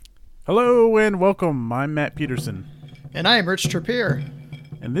Hello and welcome. I'm Matt Peterson, And I am Rich Trappier.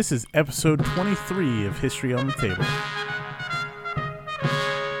 and this is episode 23 of History on the Table.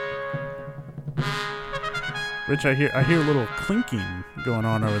 Rich, I hear a little clinking going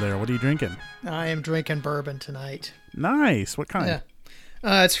on over there. What are you drinking? I am drinking bourbon tonight. Nice. What kind?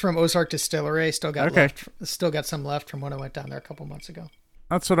 Yeah, it's from Ozark Distillery. Still got Okay. some left from when I went down there a couple months ago.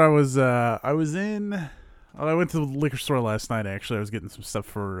 That's what I was. I was in. Well, I went to the liquor store last night. Actually, I was getting some stuff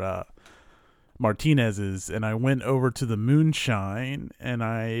for Martinez's, and I went over to the Moonshine, and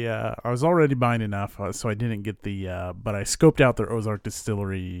I was already buying enough, so I didn't get the. But I scoped out their Ozark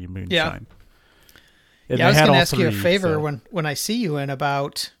Distillery Moonshine. Yeah. And Yeah, I was they had going to all ask you a three, favor so- when I see you in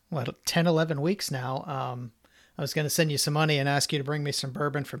about 10, 11 weeks now. I was going to send you some money and ask you to bring me some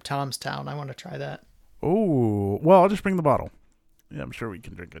bourbon from Tomstown. I want to try that. Oh, well, I'll just bring the bottle. Yeah, I'm sure we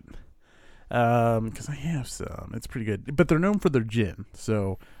can drink it. Because I have some. It's pretty good. But they're known for their gin.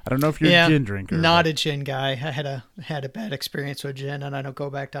 So I don't know if you're a gin drinker. Not a gin guy. I had a bad experience with gin, and I don't go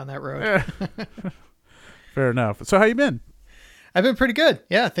back down that road. Fair enough. So how you been? I've been pretty good.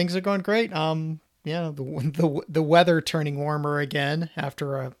 Yeah, things are going great. The weather turning warmer again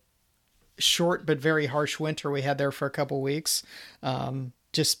after a short but very harsh winter we had there for a couple weeks.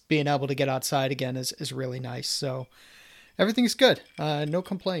 Just being able to get outside again is really nice. So everything's good. No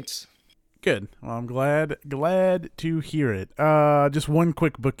complaints. Good. Well, I'm glad to hear it. Just one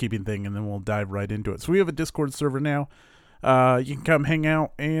quick bookkeeping thing, and then we'll dive right into it. So we have a Discord server now. You can come hang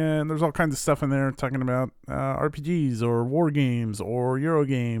out, and there's all kinds of stuff in there talking about RPGs or war games or Euro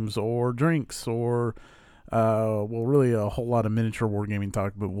games or drinks or really a whole lot of miniature wargaming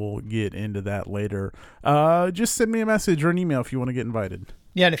talk, but we'll get into that later. Just send me a message or an email if you want to get invited.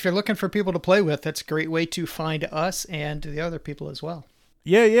 Yeah, and if you're looking for people to play with, that's a great way to find us and the other people as well.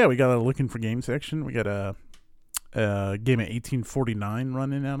 Yeah, we got a looking for game section. We got a game of 1849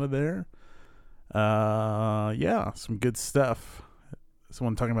 running out of there. Yeah, some good stuff.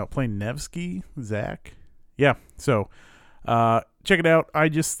 Someone talking about playing Nevsky, Zach. Yeah, so check it out. I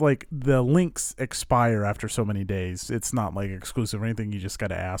just the links expire after so many days. It's not exclusive or anything. You just got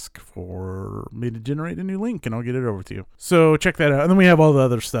to ask for me to generate a new link and I'll get it over to you. So check that out. And then we have all the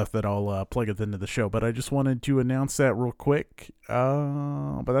other stuff that I'll plug at the end of the show. But I just wanted to announce that real quick.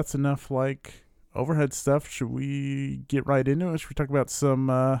 But that's enough overhead stuff. Should we get right into it? Should we talk about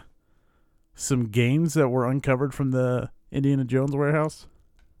some games that were uncovered from the Indiana Jones warehouse?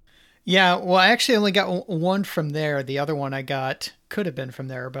 Yeah, well, I actually only got one from there. The other one I got could have been from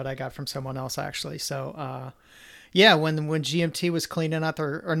there, but I got from someone else actually. So, yeah, when GMT was cleaning out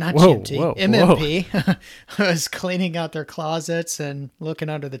MMP was cleaning out their closets and looking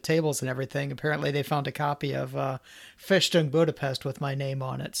under the tables and everything. Apparently, they found a copy of Festung Budapest with my name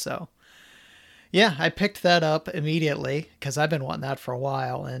on it. So, yeah, I picked that up immediately because I've been wanting that for a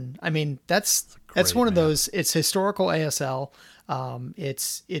while. And I mean, that's one of those. It's historical ASL.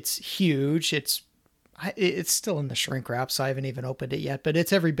 It's huge. It's still in the shrink wrap, so I haven't even opened it yet, but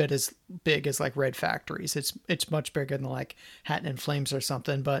it's every bit as big as Red Factories. It's much bigger than Hatton and Flames or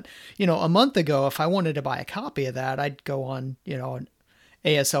something. But, a month ago, if I wanted to buy a copy of that, I'd go on, an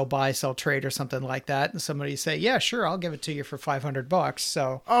ASL buy, sell, trade or something like that. And somebody say, yeah, sure, I'll give it to you for $500.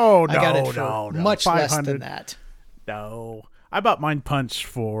 So I got it for much less than that. No, I bought mine punched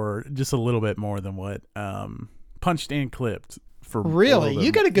for just a little bit more than what, punched and clipped. Really?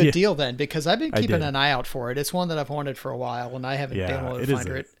 You got a good deal then, because I've been keeping an eye out for it. It's one that I've wanted for a while, and I haven't been able to find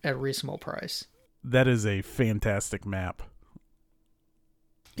it at a reasonable price. That is a fantastic map.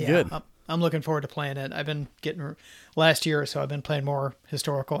 Yeah, good. I'm looking forward to playing it. I've been last year or so, I've been playing more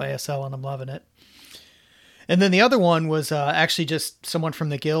historical ASL, and I'm loving it. And then the other one was actually just someone from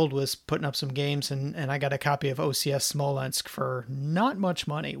the guild was putting up some games, and I got a copy of OCS Smolensk for not much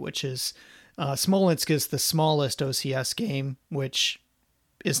money, which is... Smolensk is the smallest OCS game, which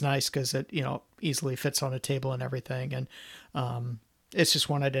is nice because it, easily fits on a table and everything. And it's just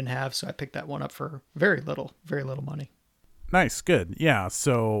one I didn't have, so I picked that one up for very little money. Nice, good. Yeah,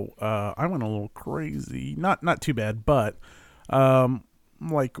 so I went a little crazy. Not too bad, but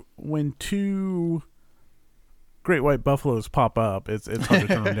when two great white buffaloes pop up, it's hard to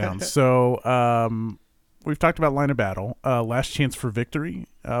turn them down. So we've talked about Line of Battle. Last Chance for Victory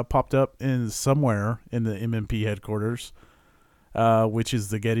popped up somewhere in the MMP headquarters, which is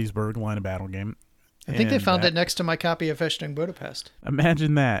the Gettysburg Line of Battle game. I think they found it next to my copy of Festung Budapest.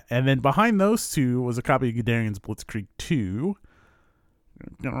 Imagine that. And then behind those two was a copy of Guderian's Blitzkrieg 2.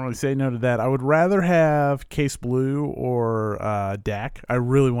 Don't really say no to that. I would rather have Case Blue or DAC. I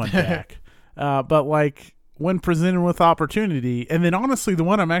really want DAC. But when presented with opportunity, and then honestly, the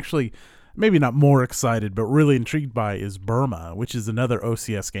one I'm actually maybe not more excited, but really intrigued by is Burma, which is another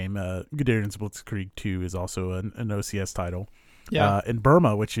OCS game. Guderian's Blitzkrieg 2 is also an OCS title. Yeah. And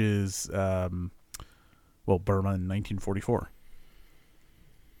Burma, which is, Burma in 1944.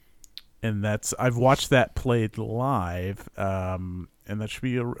 And I've watched that played live, and that should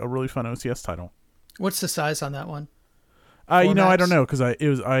be a really fun OCS title. What's the size on that one? I don't know, because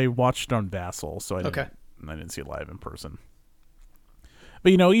I watched on Vassal, so I didn't see it live in person.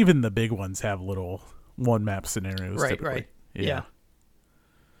 But even the big ones have little one map scenarios. Right, typically. right.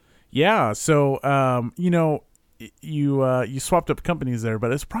 Yeah. So you swapped up companies there,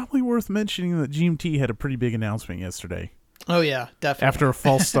 but it's probably worth mentioning that GMT had a pretty big announcement yesterday. Oh yeah, definitely. After a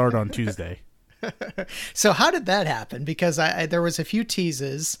false start on Tuesday. So how did that happen? Because there was a few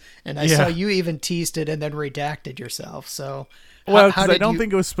teases, and I saw you even teased it and then redacted yourself. So because I don't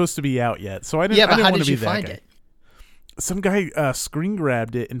think it was supposed to be out yet, so I didn't. Yeah, but I didn't how want did to you be that find guy. it? Some guy screen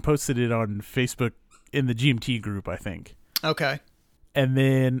grabbed it and posted it on Facebook in the GMT group, I think. Okay. And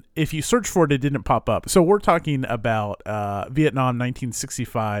then if you search for it, it didn't pop up. So we're talking about Vietnam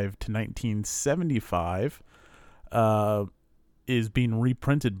 1965 to 1975 is being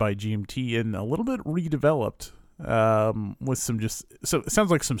reprinted by GMT and a little bit redeveloped with some so it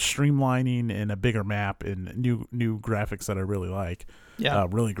sounds like some streamlining and a bigger map and new graphics that I really like. Yeah.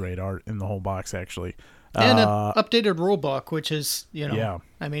 Really great art in the whole box, actually. And an updated rule book, which is, yeah.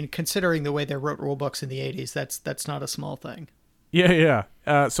 I mean, considering the way they wrote rule books in the 80s, that's not a small thing. Yeah.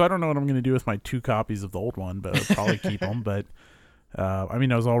 So I don't know what I'm going to do with my 2 copies of the old one, but I'll probably keep them. But I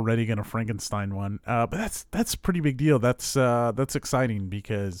was already going to Frankenstein one, but that's a pretty big deal. That's exciting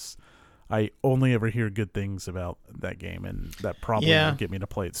because I only ever hear good things about that game, and that probably will get me to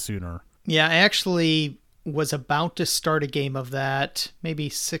play it sooner. Yeah, I actually was about to start a game of that maybe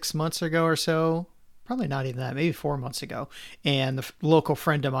 6 months ago or so. Probably not even that, maybe 4 months ago. And the local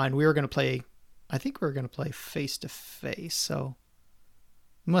friend of mine, I think we were going to play face-to-face, so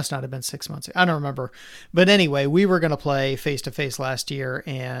it must not have been 6 months ago. I don't remember. But anyway, we were going to play face-to-face last year,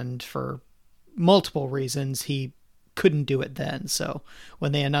 and for multiple reasons, he couldn't do it then. So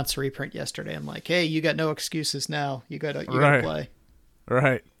when they announced the reprint yesterday, I'm like, hey, you got no excuses now. You got to play.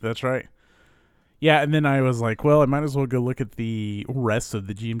 Right, that's right. Yeah, and then I was like, well, I might as well go look at the rest of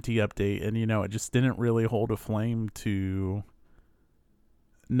the GMT update, and it just didn't really hold a flame to.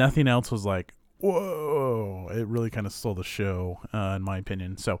 Nothing else was like, whoa! It really kind of stole the show, in my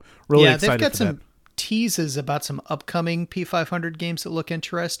opinion. So really excited for that. Yeah, they've got some teases about some upcoming P500 games that look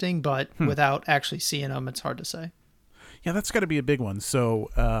interesting, but without actually seeing them, it's hard to say. Yeah, that's got to be a big one. So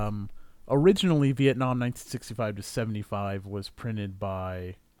originally, Vietnam 1965 to 75 was printed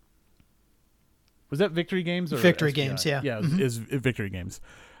by. Was that Victory Games? Or Victory SGI? Games, yeah. Yeah, is Victory Games.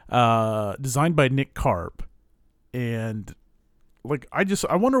 Designed by Nick Karp. And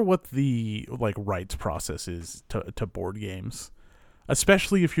I wonder what the rights process is to board games.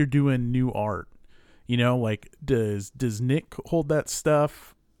 Especially if you're doing new art. Does Nick hold that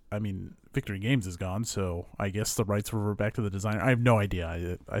stuff? I mean, Victory Games is gone, so I guess the rights revert back to the designer. I have no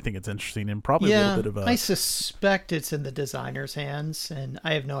idea. I think it's interesting and probably a little bit of a... I suspect it's in the designer's hands, and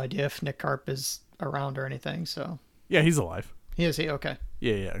I have no idea if Nick Karp is around or anything, so... Yeah, he's alive. Is he? Okay.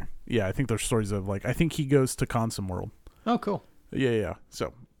 Yeah, I think there's stories of, I think he goes to Consum World. Oh, cool. Yeah.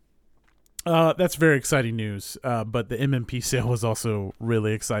 So, that's very exciting news, but the MMP sale was also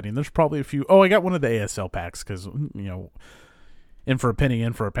really exciting. There's probably a few... Oh, I got one of the ASL packs, because, in for a penny,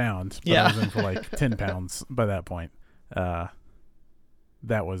 in for a pound. But I was in for 10 pounds by that point.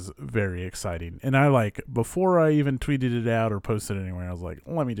 That was very exciting. And I before I even tweeted it out or posted it anywhere, I was like,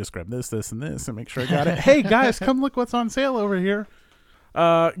 let me just grab this, and this and make sure I got it. Hey guys, come look what's on sale over here.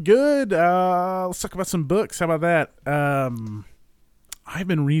 Good. Let's talk about some books. How about that? I've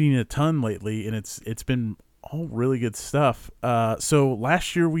been reading a ton lately, and it's been all really good stuff. So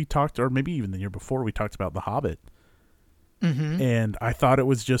last year we talked, or maybe even the year before, we talked about The Hobbit. Mm-hmm. And I thought it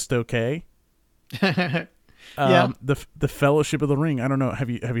was just okay. Yeah. The Fellowship of the Ring. I don't know. Have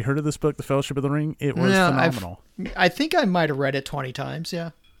you heard of this book, The Fellowship of the Ring? It was phenomenal. I think I might have read it 20 times.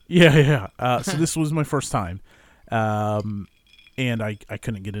 Yeah. Yeah. So this was my first time, and I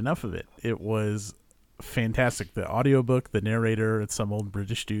couldn't get enough of it. It was fantastic. The audiobook, the narrator, it's some old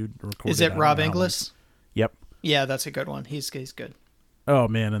British dude recorded. Is it Rob Inglis? Yep. Yeah, that's a good one. He's good. Oh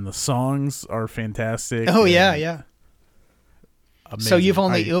man, and the songs are fantastic. Oh yeah. Amazing. So you've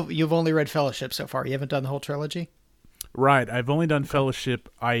only read Fellowship so far. You haven't done the whole trilogy? Right. I've only done Fellowship.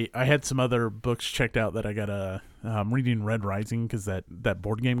 I had some other books checked out that I got I'm reading Red Rising because that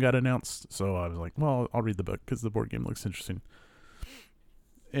board game got announced. So I was like, well, I'll read the book because the board game looks interesting.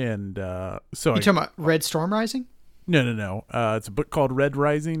 And so you talking about Red Storm Rising? No. It's a book called Red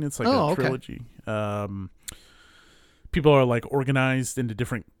Rising. It's like Oh, a okay. trilogy. People are like organized into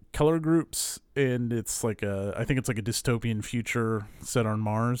different color groups, and it's like I think it's like a dystopian future set on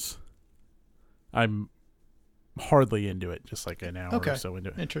Mars. I'm hardly into it, just like an hour Okay. or so into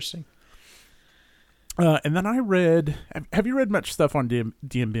it. Interesting. And then I read. Have you read much stuff on Dien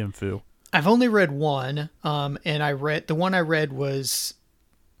Bien Phu? I've only read one, and the one I read was,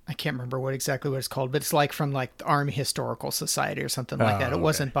 I can't remember what it's called, but it's like from like the Army Historical Society or something like that. It okay.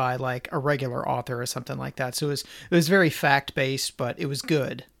 wasn't by like a regular author or something like that. So it was very fact based, but it was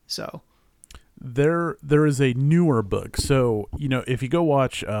good. So There is a newer book. So, if you go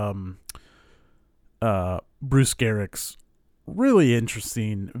watch Bruce Garrick's really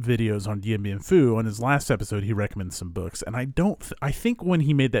interesting videos on Dien Bien Phu, on his last episode he recommends some books, and I think when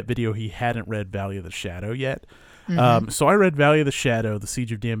he made that video he hadn't read Valley of the Shadow yet. So I read Valley of the Shadow, The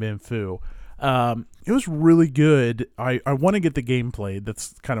Siege of Dien Bien Phu. It was really good. I want to get the game played.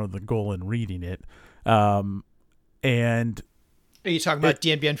 That's kind of the goal in reading it. And are you talking about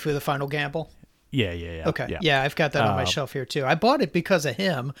Dien Bien Phu, The Final Gamble? yeah. Okay. Yeah, I've got that on my shelf here too. I bought it because of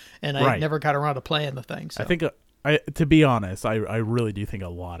him, and I Right. never got around to playing the thing. So. I think, to be honest, I really do think a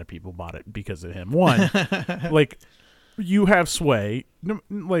lot of people bought it because of him. One, like, you have sway,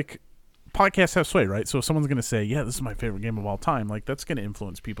 like, podcasts have sway, right? So if someone's going to say, yeah, this is my favorite game of all time, like, that's going to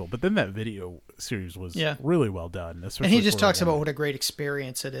influence people. But then that video series was really well done. And he just talks about what a great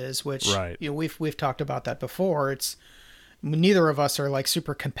experience it is, which Right. We've talked about that before. It's neither of us are like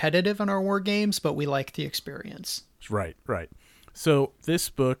super competitive in our war games, but we like the experience. Right. So this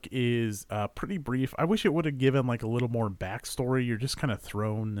book is pretty brief. I wish it would have given like a little more backstory. You're just kind of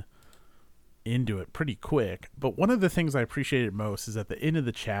thrown into it pretty quick. But one of the things I appreciated most is at the end of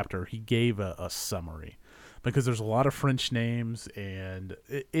the chapter, he gave a summary, because there's a lot of French names, and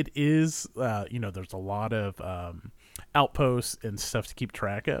it is, there's a lot of outposts and stuff to keep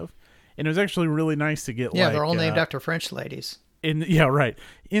track of. And it was actually really nice to get they're all named after French ladies. Right.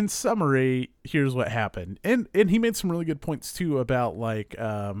 In summary, here's what happened. And he made some really good points too about like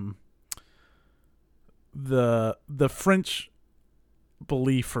the French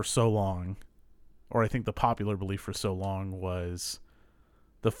belief for so long, or I think the popular belief for so long, was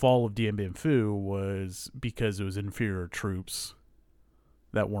the fall of Dien Bien Phu was because it was inferior troops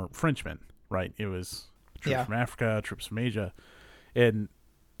that weren't Frenchmen, right? It was troops from Africa, troops from Asia. And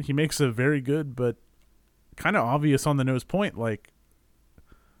he makes a very good but kind of obvious on the nose point, like,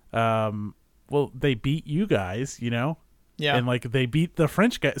 well, they beat you guys, and like they beat the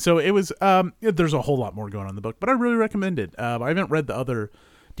French guy. So it was, there's a whole lot more going on in the book, but I really recommend it. I haven't read the other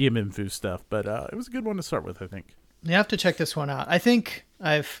Dien Bien Phu stuff, but it was a good one to start with, I think. You have to check this one out. I think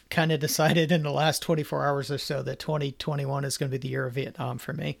I've kind of decided in the last 24 hours or so that 2021 is going to be the year of Vietnam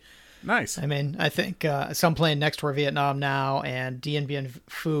for me. Nice. I mean, I think so I'm playing Next War Vietnam now, and Dien Bien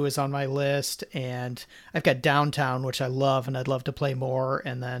Phu is on my list, and I've got Downtown, which I love, and I'd love to play more,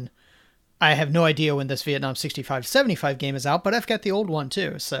 and then I have no idea when this Vietnam 65-75 game is out, but I've got the old one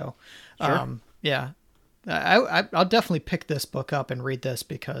too, so Sure. I'll definitely pick this book up and read this,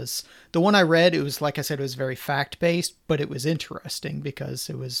 because the one I read, it was, like I said, it was very fact-based, but it was interesting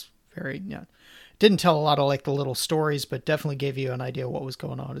because it was very, didn't tell a lot of like the little stories, but definitely gave you an idea what was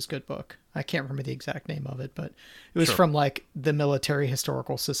going on. It's a good book. I can't remember the exact name of it, but it was from like the Military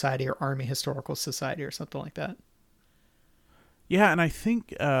Historical Society or Army Historical Society or something like that. Yeah, and I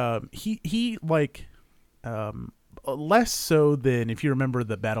think he like less so than, if you remember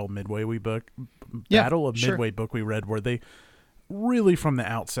the Battle of Midway Midway book we read, where they really from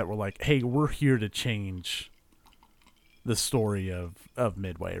the outset were like, hey, we're here to change the story of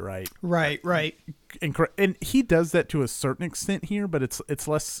Midway, right? Right. And he does that to a certain extent here, but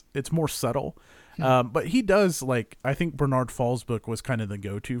it's more subtle. But he does, like, I think Bernard Fall's book was kind of the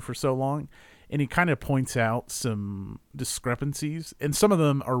go-to for so long, and he kind of points out some discrepancies, and some of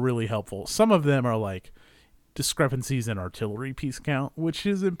them are really helpful. Some of them are like discrepancies in artillery piece count, which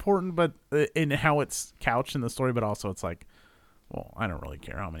is important, but in how it's couched in the story, but also it's like, well, I don't really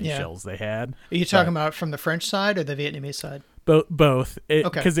care how many shells they had. Are you talking about from the French side or the Vietnamese side? Both. Okay.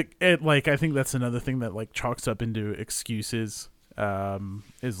 Because it like, I think that's another thing that like chalks up into excuses.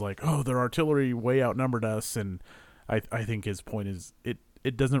 Is like, oh, their artillery way outnumbered us, and I think his point is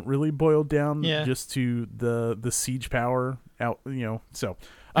it doesn't really boil down just to the siege power out. So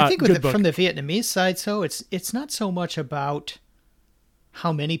I think from the Vietnamese side, so it's not so much about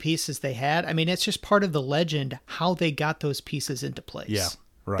how many pieces they had. I mean, it's just part of the legend how they got those pieces into place. Yeah,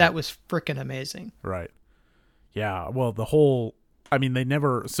 right. That was freaking amazing. Right. Yeah. Well, they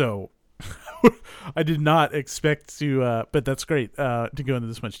never. So I did not expect to, but that's great to go into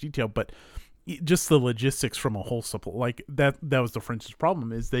this much detail. But just the logistics from a whole supply, like that was the French's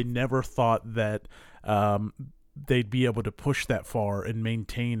problem, is they never thought that they'd be able to push that far and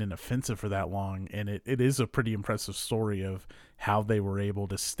maintain an offensive for that long. And it is a pretty impressive story of how they were able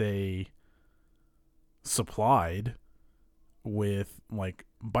to stay supplied with like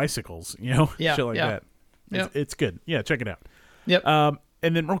bicycles, Yeah, shit like yeah. that. Yep. It's good. Yeah, check it out. Yep.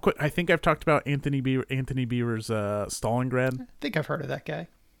 And then real quick, I think I've talked about Anthony Beaver's Stalingrad. I think I've heard of that guy.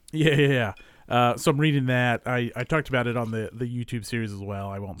 Yeah. So I'm reading that. I talked about it on the YouTube series as well.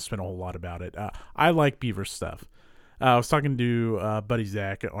 I won't spend a whole lot about it. I like Beaver stuff. I was talking to buddy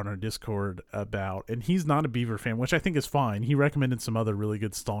Zach on our Discord about, and he's not a Beaver fan, which I think is fine. He recommended some other really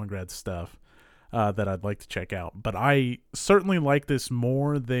good Stalingrad stuff that I'd like to check out. But I certainly like this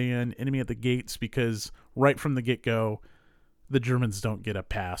more than Enemy at the Gates, because right from the get-go, the Germans don't get a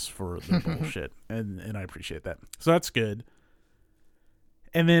pass for their bullshit, and I appreciate that. So that's good.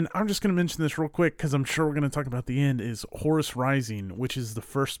 And then I'm just going to mention this real quick because I'm sure we're going to talk about the end, is Horus Rising, which is the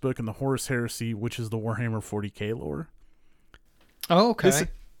first book in the Horus Heresy, which is the Warhammer 40k lore. Oh, okay.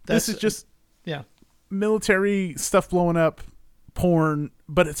 This is just yeah, military stuff blowing up, porn,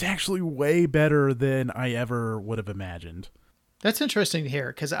 but it's actually way better than I ever would have imagined. That's interesting to hear,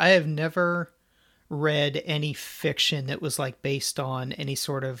 because I have never read any fiction that was like based on any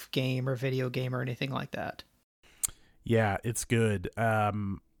sort of game or video game or anything like that. Yeah, it's good.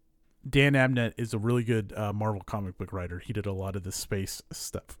 Dan Abnett is a really good Marvel comic book writer. He did a lot of the space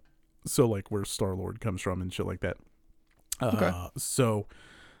stuff. So like where Star-Lord comes from and shit like that. Okay. So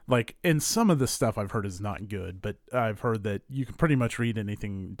like, and some of the stuff I've heard is not good, but I've heard that you can pretty much read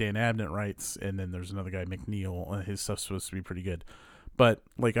anything Dan Abnett writes. And then there's another guy, McNeil, and his stuff's supposed to be pretty good. But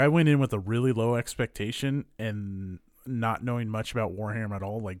like, I went in with a really low expectation and not knowing much about Warhammer at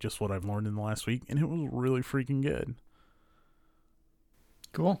all, like just what I've learned in the last week, and it was really freaking good.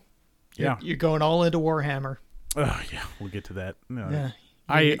 Cool. Yeah. You're going all into Warhammer. Oh yeah, we'll get to that. No, Yeah.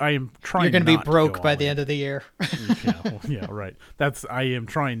 I am trying. You're going to be not broke go by all the in. end of the year. Yeah, right. I am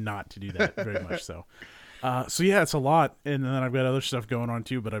trying not to do that very much so. So yeah, it's a lot, and then I've got other stuff going on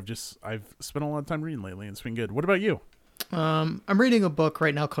too. But I've spent a lot of time reading lately, and it's been good. What about you? I'm reading a book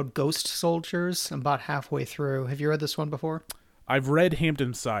right now called Ghost Soldiers. I'm about halfway through. Have you read this one before? I've read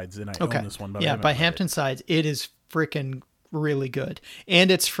Hampton Sides, and I own this one. But I yeah, haven't by read Hampton it. Sides, it is freaking really good,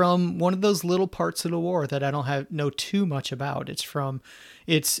 and it's from one of those little parts of the war that I don't know too much about.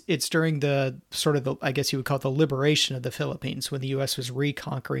 It's during the sort of I guess you would call it the liberation of the Philippines, when the U.S. was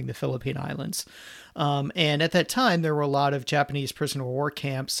reconquering the Philippine Islands, and at that time there were a lot of Japanese prisoner of war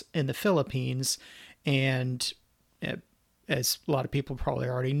camps in the Philippines, and as a lot of people probably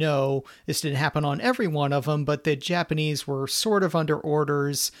already know, this didn't happen on every one of them, but the Japanese were sort of under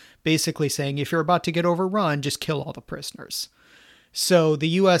orders, basically saying, if you're about to get overrun, just kill all the prisoners. So the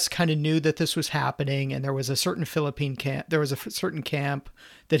U.S. kind of knew that this was happening, and there was a certain Philippine camp. There was a certain camp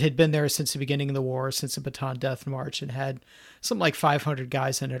that had been there since the beginning of the war, since the Bataan Death March, and had something like 500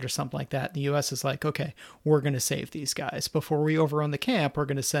 guys in it or something like that. And the U.S. is like, okay, we're going to save these guys. Before we overrun the camp, we're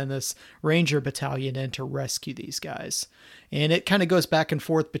going to send this Ranger battalion in to rescue these guys. And it kind of goes back and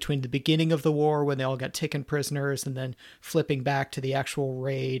forth between the beginning of the war, when they all got taken prisoners, and then flipping back to the actual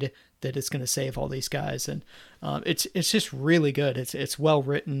raid that is going to save all these guys. And it's just really good. It's well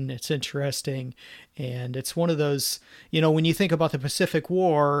written, it's interesting, and it's one of those, when you think about the Pacific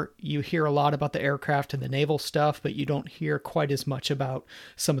War, you hear a lot about the aircraft and the naval stuff, but you don't hear quite as much about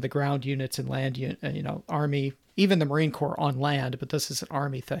some of the ground units and land Army, even the Marine Corps on land, but this is an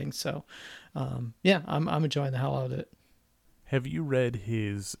Army thing. So yeah, I'm enjoying the hell out of it. Have you read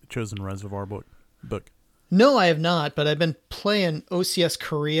his Chosen Reservoir book? No, I have not, but I've been playing OCS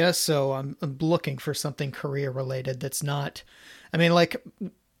Korea, so I'm looking for something Korea related that's not. I mean, like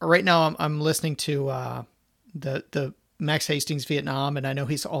right now, I'm listening to the Max Hastings Vietnam, and I know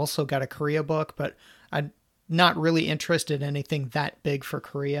he's also got a Korea book, but I'm not really interested in anything that big for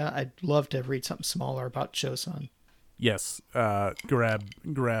Korea. I'd love to read something smaller about Chosun. Yes, grab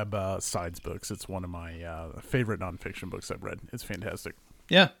Sides books. It's one of my favorite nonfiction books I've read. It's fantastic.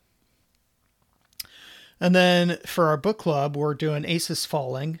 Yeah. And then for our book club, we're doing Aces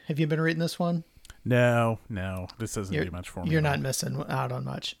Falling. Have you been reading this one? No, this doesn't do much for me. You're not missing out on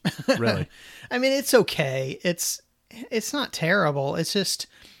much. Really? I mean, it's okay. It's not terrible. It's just,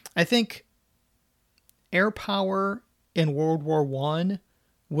 I think air power in World War I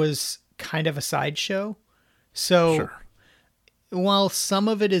was kind of a sideshow. So Sure. While some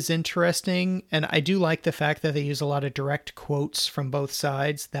of it is interesting, and I do like the fact that they use a lot of direct quotes from both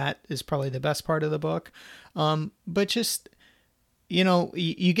sides, that is probably the best part of the book. But just,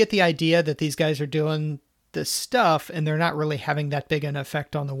 you get the idea that these guys are doing this stuff and they're not really having that big an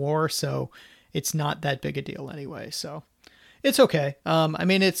effect on the war. So it's not that big a deal anyway. So it's okay. I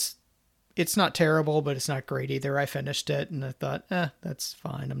mean, it's not terrible, but it's not great either. I finished it and I thought, that's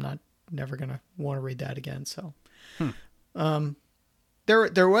fine. I'm never going to want to read that again. So,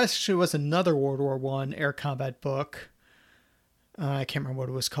 there actually was another World War I air combat book. I can't remember what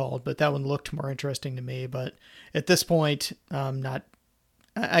it was called, but that one looked more interesting to me. But at this point,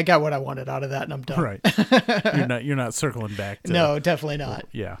 I got what I wanted out of that, and I'm done. Right. You're not circling back to... No, definitely not.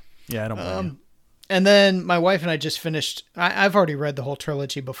 Yeah. Yeah, I don't blame you. And then my wife and I just finished... I've already read the whole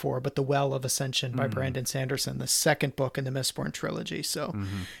trilogy before, but The Well of Ascension by Brandon Sanderson, the second book in the Mistborn trilogy. So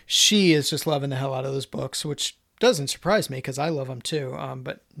she is just loving the hell out of those books, which doesn't surprise me because I love them too.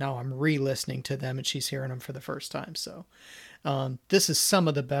 But now I'm re-listening to them, and she's hearing them for the first time. So this is some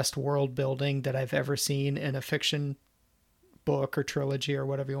of the best world building that I've ever seen in a fiction book or trilogy or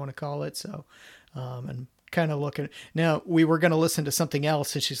whatever you want to call it. So, and kind of looking now, we were going to listen to something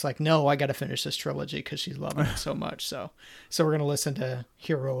else and she's like, no, I got to finish this trilogy because she's loving it so much. So we're going to listen to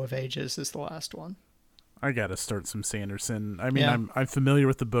Hero of Ages is the last one. I got to start some Sanderson. I mean, I'm familiar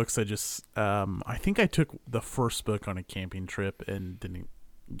with the books. I just, I think I took the first book on a camping trip and didn't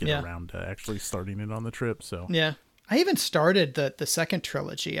get around to actually starting it on the trip. So yeah, I even started the second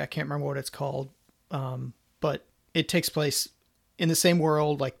trilogy. I can't remember what it's called. But it takes place in the same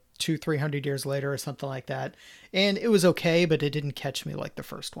world, like 200-300 years later or something like that. And it was okay, but it didn't catch me like the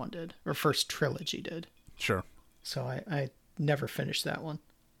first one did, or first trilogy did. Sure. So I never finished that one.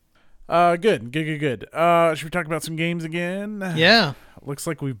 Good. Should we talk about some games again? Yeah. Looks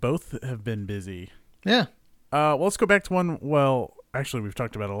like we both have been busy. Yeah. Well, let's go back to one. Well, actually, we've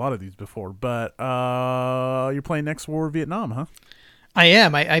talked about a lot of these before, but you're playing Next War Vietnam, huh? I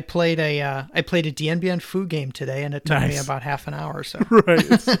am. I played a Dien Bien Phu game today, and it took me about half an hour. So right,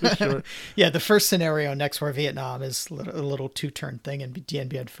 it's so short. Yeah, the first scenario, Next War Vietnam, is a little 2-turn thing in Dien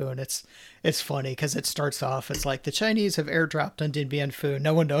Bien Phu, and it's funny because it starts off as like the Chinese have airdropped on Dien Bien Phu.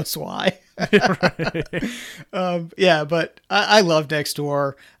 No one knows why. But I love Next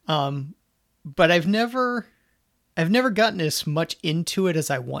War, but I've never gotten as much into it as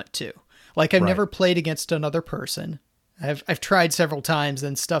I want to. Like I've never played against another person. I've tried several times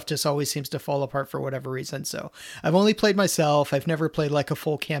and stuff just always seems to fall apart for whatever reason. So I've only played myself. I've never played like a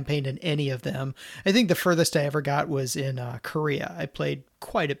full campaign in any of them. I think the furthest I ever got was in Korea. I played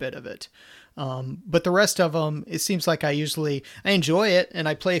quite a bit of it. But the rest of them, it seems like I enjoy it and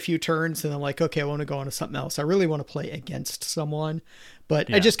I play a few turns and I'm like, okay, I want to go on to something else. I really want to play against someone,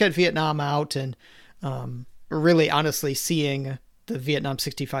 but I just got Vietnam out and really honestly seeing the Vietnam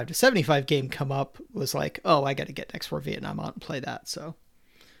 65 to 75 game come up was like, oh, I got to get Next War Vietnam out and play that. So,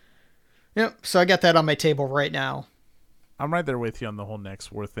 so I got that on my table right now. I'm right there with you on the whole Next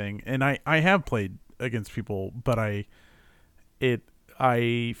War thing. And I have played against people, but I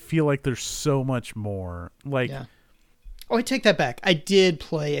feel like there's so much more. Like, Oh, I take that back. I did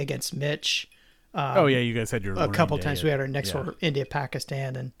play against Mitch. You guys had your a couple times. We had our Next War India,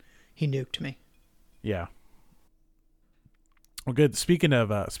 Pakistan, and he nuked me. Yeah. Well, good. Speaking of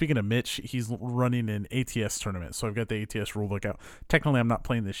Mitch, he's running an ATS tournament, so I've got the ATS rulebook out. Technically, I'm not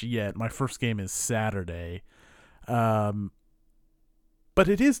playing this yet. My first game is Saturday, but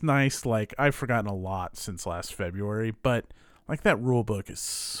it is nice. Like I've forgotten a lot since last February, but like that rulebook is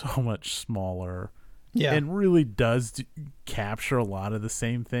so much smaller, and really does capture a lot of the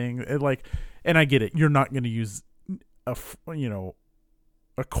same thing. And I get it. You're not going to use a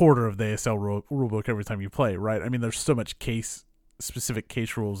quarter of the ASL rulebook every time you play, right? I mean, there's so much specific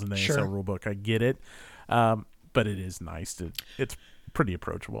case rules in the ASL rulebook. I get it, but it is nice. It's pretty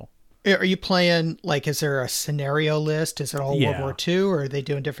approachable. Are you playing, like, is there a scenario list? Is it all World War II, or are they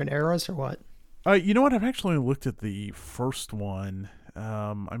doing different eras, or what? You know what? I've actually looked at the first one.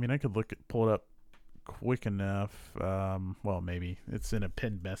 I mean, I could pull it up quick enough. Well, maybe. It's in a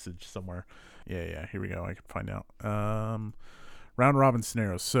pinned message somewhere. Yeah, here we go. I can find out. Round robin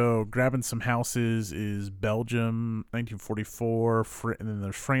scenarios. So grabbing some houses is Belgium 1944, and then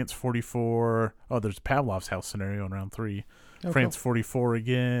there's France 44. Oh, there's Pavlov's house scenario in round 3. Oh, France 44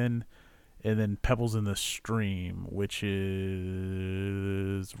 again, and then Pebbles in the Stream, which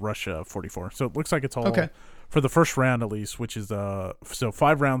is Russia 44. So it looks like it's all for the first round at least, which is so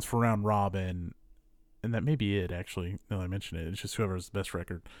 5 rounds for round robin, and that may be it actually. Now that I mention it, it's just whoever has the best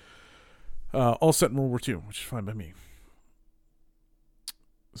record. All set in World War II, which is fine by me.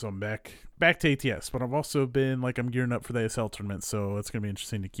 So I'm back to ATS, but I've also been I'm gearing up for the ASL tournament, so it's going to be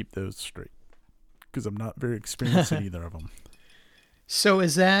interesting to keep those straight because I'm not very experienced in either of them. So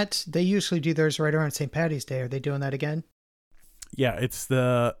is that, they usually do theirs right around St. Paddy's Day. Are they doing that again? Yeah, it's it's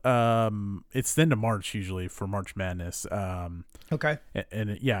the end of March usually for March Madness. Okay.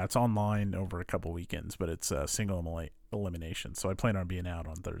 Yeah, it's online over a couple weekends, but it's a single elimination. So I plan on being out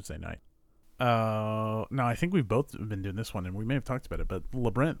on Thursday night. No, I think we've both been doing this one, and we may have talked about it, but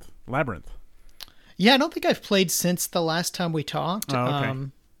Labyrinth. Yeah, I don't think I've played since the last time we talked. Oh, okay.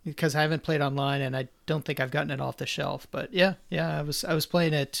 Because I haven't played online, and I don't think I've gotten it off the shelf. But yeah, I was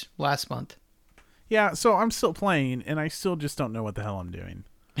playing it last month. Yeah, so I'm still playing, and I still just don't know what the hell I'm doing.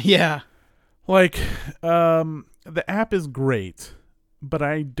 Yeah. Like, the app is great, but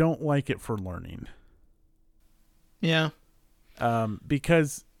I don't like it for learning. Yeah.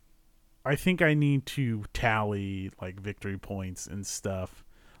 Because I think I need to tally like victory points and stuff.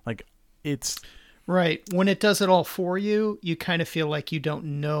 Like, it's Right. When it does it all for you, you kind of feel like you don't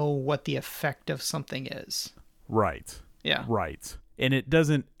know what the effect of something is. right. Yeah. Right. And it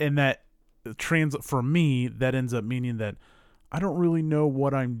doesn't, and that for me, that ends up meaning that I don't really know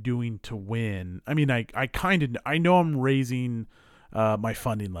what I'm doing to win. I mean, I know I'm raising my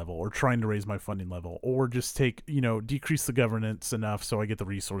funding level, or trying to raise my funding level, or just decrease the governance enough so I get the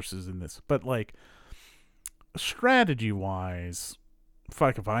resources in this. But like, strategy wise,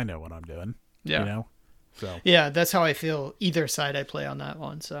 fuck if I know what I'm doing. Yeah. So yeah, that's how I feel either side I play on that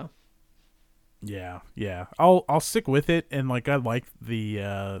one. So yeah, I'll stick with it, and like I like the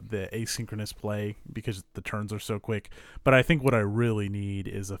asynchronous play because the turns are so quick. But I think what I really need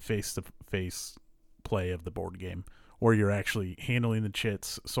is a face-to-face play of the board game where you're actually handling the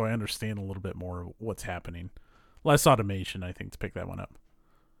chits, so I understand a little bit more of what's happening. Less automation, I think, to pick that one up.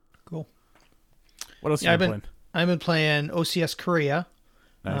 Cool. What else have you been playing? I've been playing OCS Korea.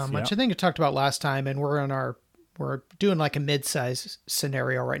 Nice, which I think I talked about last time, and we're doing like a mid-size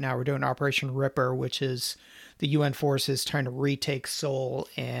scenario right now. We're doing Operation Ripper, which is the UN forces trying to retake Seoul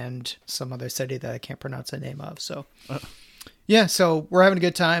and some other city that I can't pronounce the name of. So, yeah, so we're having a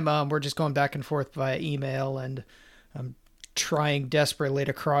good time. We're just going back and forth via email, and I'm trying desperately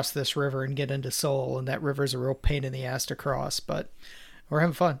to cross this river and get into Seoul, and that river is a real pain in the ass to cross, but we're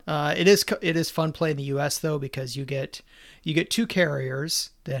having fun. It is fun playing the U.S. though, because you get 2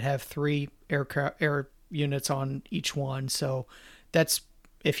 carriers that have 3 air units on each one. So that's,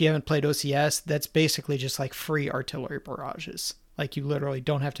 if you haven't played OCS, that's basically just like free artillery barrages. Like, you literally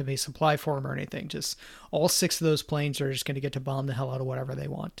don't have to pay supply for them or anything. Just all 6 of those planes are just going to get to bomb the hell out of whatever they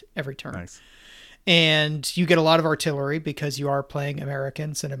want every turn. Nice. And you get a lot of artillery because you are playing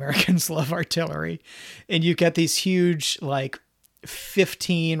Americans, and Americans love artillery. And you get these huge, like,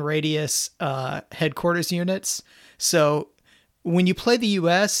 15 radius headquarters units. So when you play the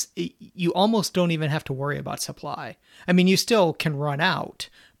US, you almost don't even have to worry about supply. I mean, you still can run out,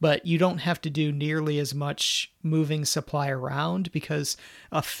 but you don't have to do nearly as much moving supply around, because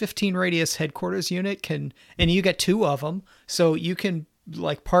a 15 radius headquarters unit and you get 2 of them, so you can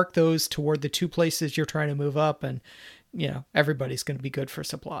like park those toward the 2 places you're trying to move up, and everybody's going to be good for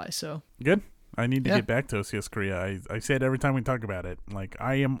supply. So good. I need to get back to OCS Korea. I say it every time we talk about it. Like,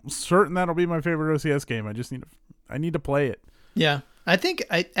 I am certain that'll be my favorite OCS game. I need to play it. Yeah. I think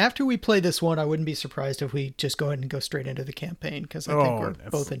after we play this one, I wouldn't be surprised if we just go ahead and go straight into the campaign, because I think we're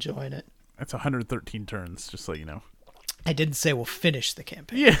both enjoying it. That's 113 turns, just so you know. I didn't say we'll finish the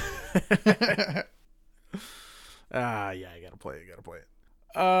campaign. Yeah. Yeah, I gotta play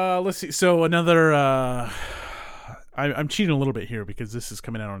it. Let's see. So another I'm cheating a little bit here because this is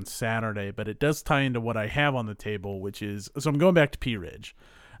coming out on Saturday, but it does tie into what I have on the table, which is, so I'm going back to P Ridge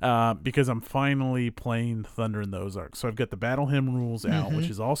because I'm finally playing Thunder in the Ozarks. So I've got the Battle Hymn rules out, which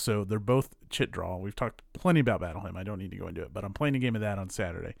is also, they're both chit draw. We've talked plenty about Battle Hymn. I don't need to go into it, but I'm playing a game of that on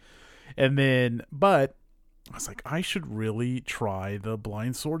Saturday. And then, but I was like, I should really try the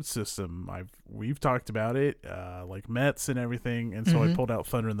blind sword system. We've talked about it, like Mets and everything, and so I pulled out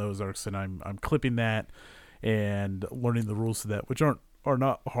Thunder in the Ozarks, and I'm clipping that and learning the rules to that, which are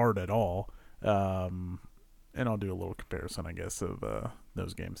not hard at all. And I'll do a little comparison, I guess, of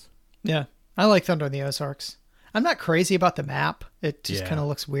those games. Yeah, I like Thunder in the Ozarks. I'm not crazy about the map. It just kind of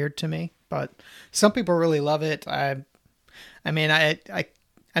looks weird to me, but some people really love it. I mean, I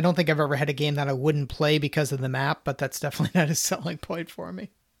don't think I've ever had a game that I wouldn't play because of the map, but that's definitely not a selling point for me.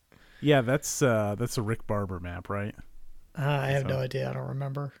 Yeah, that's a Rick Barber map, right? I have no idea. I don't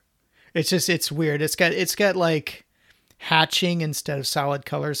remember. It's weird. It's got like hatching instead of solid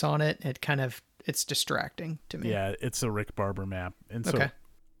colors on it. It's distracting to me. Yeah, it's a Rick Barber map. And so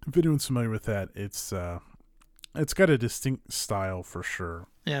if anyone's familiar with that, it's got a distinct style for sure.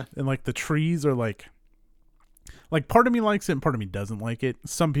 Yeah. And like the trees are like part of me likes it and part of me doesn't like it.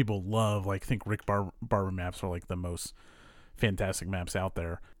 Some people think Rick Barber maps are like the most fantastic maps out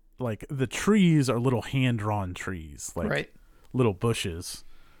there. Like the trees are little hand-drawn trees. Like, right. little bushes.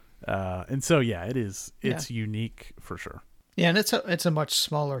 And so yeah, it's unique for sure. Yeah, and it's a much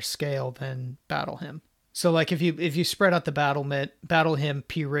smaller scale than Battle Hymn. So like if you spread out the Battle Hymn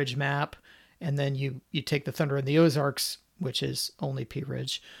Pea Ridge map, and then you take the Thunder in the Ozarks, which is only Pea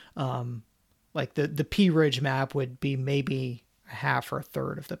Ridge, like the Pea Ridge map would be maybe a half or a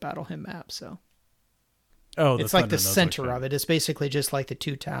third of the Battle Hymn map. So it's like the center of it. It's basically just like the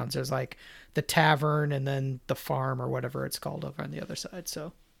two towns. There's like the tavern and then the farm or whatever it's called over on the other side.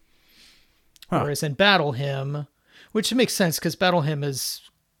 So whereas in Battle Hymn, which makes sense because Battle Hymn is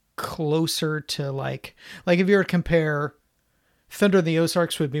closer to like if you were to compare, Thunder in the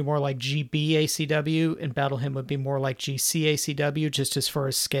Ozarks would be more like GB ACW and Battle Hymn would be more like GC ACW just as far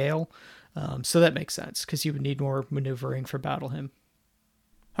as scale. So that makes sense because you would need more maneuvering for Battle Hymn.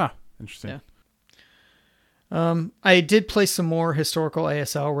 Huh. Interesting. Yeah. I did play some more historical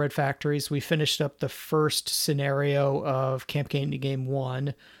ASL Red Factories. We finished up the first scenario of Camp Game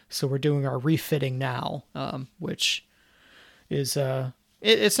 1. So we're doing our refitting now, which is,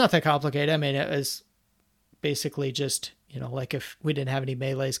 it's not that complicated. I mean, it was basically just, like if we didn't have any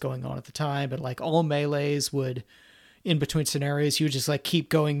melees going on at the time, but like all melees would, in between scenarios, you would just like keep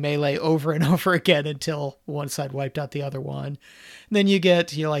going melee over and over again until one side wiped out the other one. And then you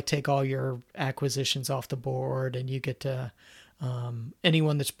take all your acquisitions off the board and you get to,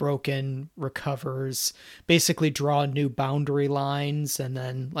 anyone that's broken recovers, basically draw new boundary lines. And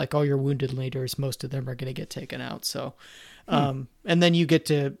then like all your wounded leaders, most of them are going to get taken out. So, and then you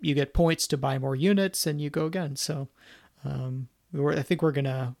get points to buy more units and you go again. So, I think we're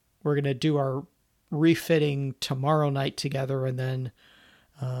going to do our refitting tomorrow night together, and then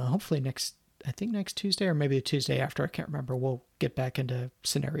hopefully next Tuesday or maybe the Tuesday after, I can't remember, we'll get back into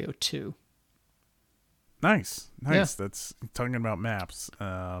scenario 2. Nice. Yeah. That's talking about maps.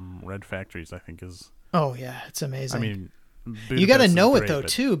 Red Factories, I think, is It's amazing. I mean, you got to know great, it though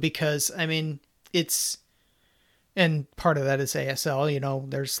too, because I mean it's, and part of that is ASL,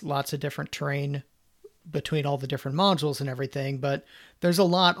 there's lots of different terrain between all the different modules and everything, but there's a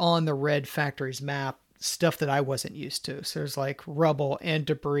lot on the Red Factories map, stuff that I wasn't used to. So there's like rubble and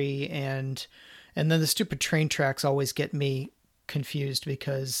debris and then the stupid train tracks always get me confused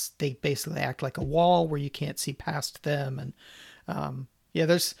because they basically act like a wall where you can't see past them. And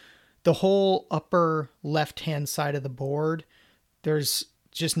there's the whole upper left-hand side of the board. There's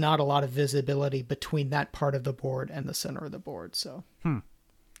just not a lot of visibility between that part of the board and the center of the board. So,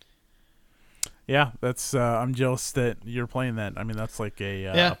 Yeah, that's. I'm jealous that you're playing that. I mean, that's like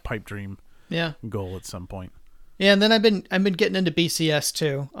a pipe dream. Goal at some point. Yeah, and then I've been getting into BCS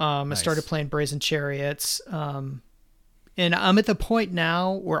too. Nice. I started playing Brazen Chariots, and I'm at the point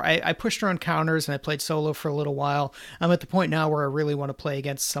now where I pushed around counters and I played solo for a little while. I'm at the point now where I really want to play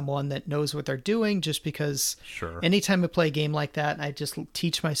against someone that knows what they're doing, just because anytime I play a game like that and I just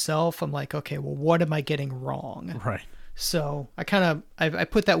teach myself, I'm like, okay, well, what am I getting wrong? Right. So I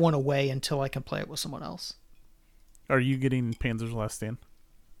put that one away until I can play it with someone else. Are you getting Panzer's Last Stand?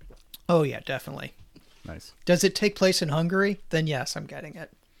 Oh yeah, definitely. Nice. Does it take place in Hungary? Then yes, I'm getting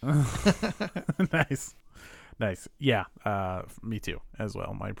it. Nice. Yeah. Me too as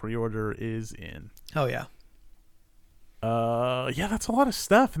well. My pre-order is in. Oh yeah. Yeah, that's a lot of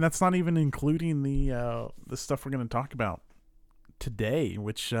stuff, and that's not even including the stuff we're going to talk about today,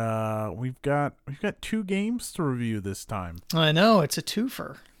 which we've got 2 games to review this time. I know, it's a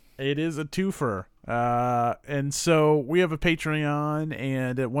twofer. It is a twofer. And so we have a Patreon,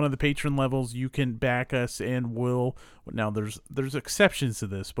 and at one of the patron levels you can back us, and now there's exceptions to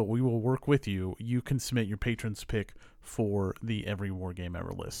this, but we will work with you. You can submit your patron's pick for the Every War Game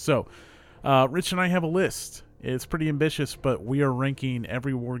Ever list. So Rich and I have a list. It's pretty ambitious, but we are ranking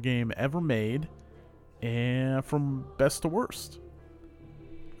every war game ever made, and from best to worst.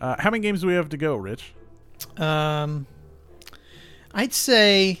 How many games do we have to go, Rich? I'd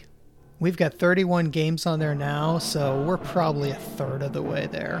say we've got 31 games on there now, so we're probably a third of the way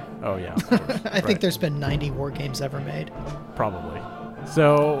there. Oh, yeah. I think there's been 90 war games ever made. Probably.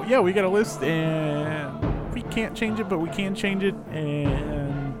 So, yeah, we got a list, and we can't change it, but we can change it,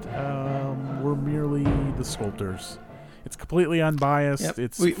 and we're merely the sculptors. It's completely unbiased. Yep.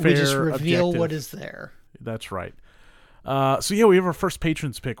 It's we fair, just reveal objective. what is there. That's right. So, yeah, we have our first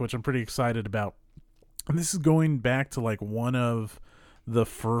patron's pick, which I'm pretty excited about. And this is going back to, like, one of the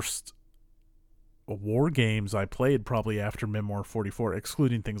first war games I played probably after Memoir 44,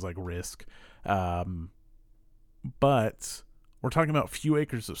 excluding things like Risk. But we're talking about Few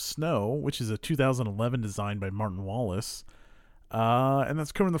Acres of Snow, which is a 2011 design by Martin Wallace. And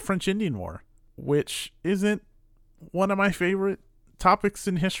that's covering the French Indian War, which isn't one of my favorite topics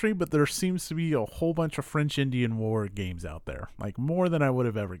in history, but there seems to be a whole bunch of French Indian War games out there, like more than I would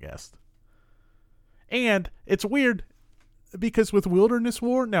have ever guessed. And it's weird because with Wilderness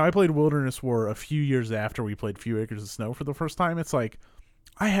War, now I played Wilderness War a few years after we played Few Acres of Snow for the first time. It's like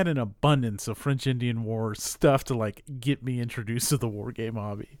I had an abundance of French Indian War stuff to like get me introduced to the war game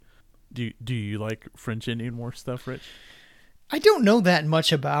hobby. Do you like French Indian War stuff, Rich? I don't know that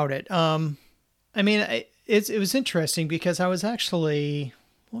much about it. I mean, it was interesting because I was actually,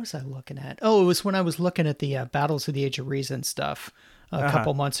 what was I looking at? Oh, it was when I was looking at the Battles of the Age of Reason stuff a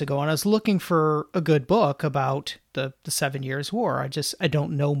couple months ago, and I was looking for a good book about the 7 Years' War. I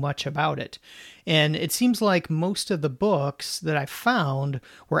don't know much about it. And it seems like most of the books that I found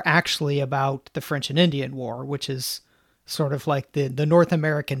were actually about the French and Indian War, which is sort of like the North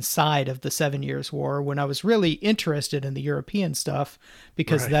American side of the 7 Years' War, when I was really interested in the European stuff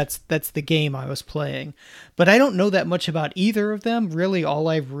because that's the game I was playing. But I don't know that much about either of them. Really, all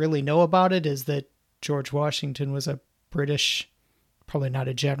I really know about it is that George Washington was a British, probably not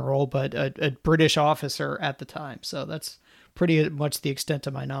a general, but a British officer at the time. So that's pretty much the extent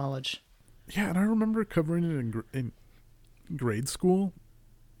of my knowledge. Yeah, and I remember covering it in grade school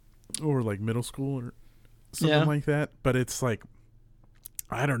or like middle school or something like that. But it's like,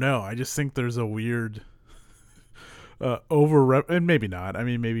 I don't know. I just think there's a weird and maybe not. I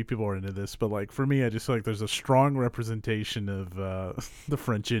mean, maybe people are into this, but like for me, I just feel like there's a strong representation of the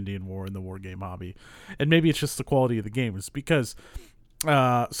French Indian War in the war game hobby. And maybe it's just the quality of the game. It's because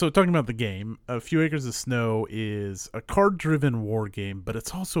so talking about the game, A Few Acres of Snow is a card-driven war game, but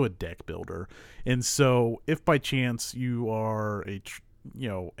it's also a deck builder. And so if by chance you are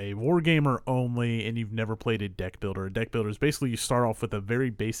a war gamer only and you've never played a deck builder is basically you start off with a very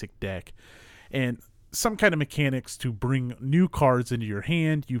basic deck and some kind of mechanics to bring new cards into your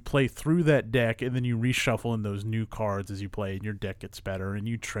hand. You play through that deck and then you reshuffle in those new cards as you play, and your deck gets better and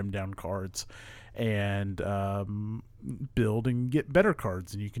you trim down cards and build and get better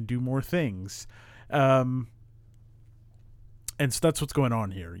cards, and you can do more things. And so that's what's going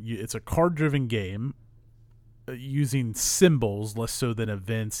on here. It's a card-driven game using symbols less so than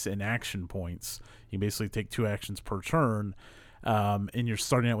events and action points. You basically take 2 actions per turn, and you're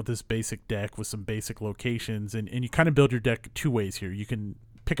starting out with this basic deck with some basic locations, and you kind of build your deck 2 ways here. You can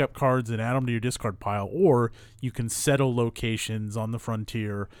pick up cards and add them to your discard pile, or you can settle locations on the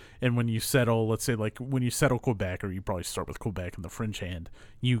frontier, and when you settle, let's say like when you settle Quebec, or you probably start with Quebec in the French hand,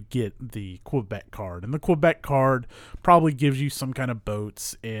 you get the Quebec card, and the Quebec card probably gives you some kind of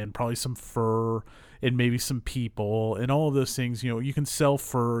boats and probably some fur and maybe some people and all of those things. You know, you can sell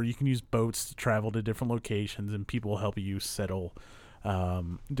fur, you can use boats to travel to different locations, and people will help you settle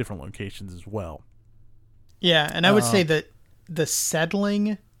different locations as well. Yeah, and I would say that the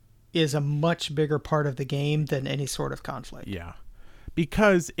settling is a much bigger part of the game than any sort of conflict. Yeah,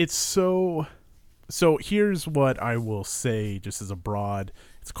 because it's so here's what I will say just as a broad,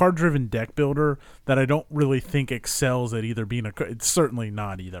 it's card-driven deck builder that I don't really think excels at either being it's certainly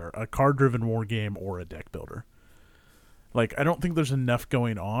not either a card-driven war game or a deck builder. Like, I don't think there's enough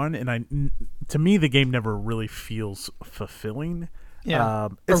going on, and to me, the game never really feels fulfilling. Yeah.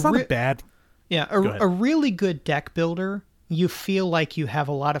 It's not a bad... Yeah, a really good deck builder, you feel like you have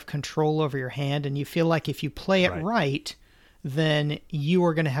a lot of control over your hand, and you feel like if you play it right, then you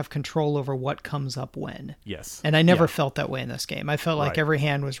are going to have control over what comes up when. Yes. And I never felt that way in this game. I felt like every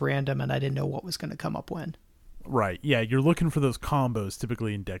hand was random, and I didn't know what was going to come up when. Right. Yeah, you're looking for those combos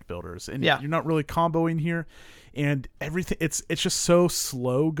typically in deck builders, and you're not really comboing here, and everything it's just so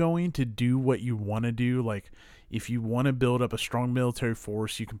slow going to do what you want to do. Like, if you want to build up a strong military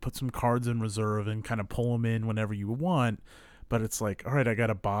force, you can put some cards in reserve and kind of pull them in whenever you want. But it's like, all right, I got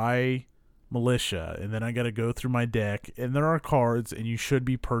to buy militia, and then I got to go through my deck, and there are cards, and you should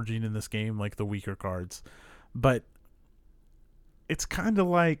be purging in this game like the weaker cards. But it's kind of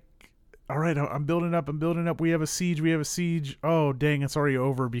like, all right, I'm building up. We have a siege. Oh, dang, it's already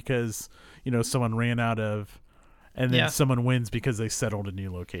over because, someone ran out of, and then someone wins because they settled a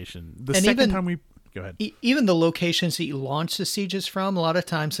new location. Go ahead. Even the locations that you launch the sieges from, a lot of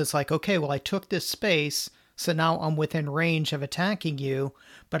times it's like, okay, well, I took this space, so now I'm within range of attacking you,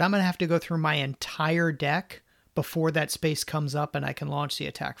 but I'm going to have to go through my entire deck before that space comes up and I can launch the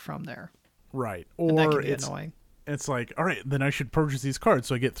attack from there. Right. Or that can be annoying. It's like, all right, then I should purchase these cards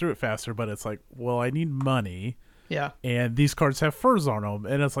so I get through it faster, but it's like, well, I need money. Yeah. And these cards have furs on them,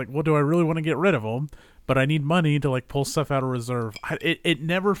 and it's like, well, do I really want to get rid of them? But I need money to like pull stuff out of reserve. It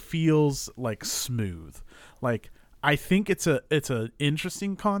never feels like smooth. Like, I think it's a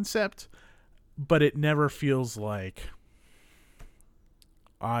interesting concept, but it never feels like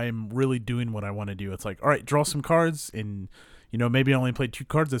I'm really doing what I want to do. It's like, all right, draw some cards and maybe I only played 2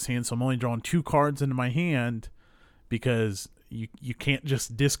 cards this hand, so I'm only drawing 2 cards into my hand because you can't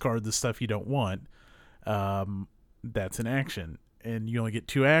just discard the stuff you don't want. That's an action, and you only get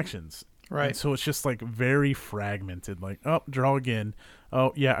 2 actions. Right. And so it's just like very fragmented. Like, oh, draw again.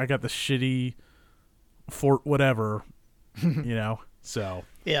 Oh, yeah, I got the shitty fort whatever, So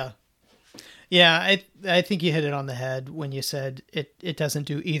Yeah. Yeah, I think you hit it on the head when you said it doesn't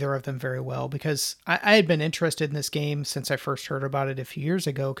do either of them very well, because I had been interested in this game since I first heard about it a few years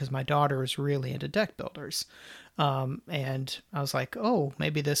ago because my daughter is really into deck builders. And I was like, oh,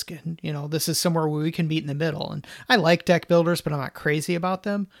 maybe this can, this is somewhere where we can meet in the middle. And I like deck builders, but I'm not crazy about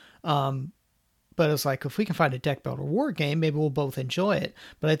them. But it's like, if we can find a deck builder war game, maybe we'll both enjoy it.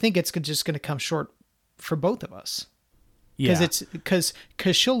 But I think it's just going to come short for both of us. Because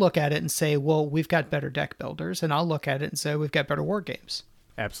she'll look at it and say, well, we've got better deck builders, and I'll look at it and say we've got better war games.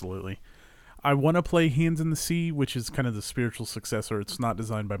 Absolutely. I want to play Hands in the Sea, which is kind of the spiritual successor. It's not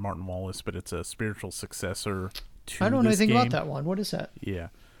designed by Martin Wallace, but it's a spiritual successor to I don't know this anything game. about that one. What is that? Yeah.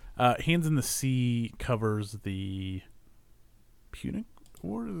 Hands in the Sea covers the Punic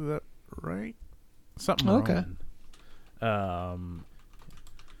War, is that right? Something Roman. Okay.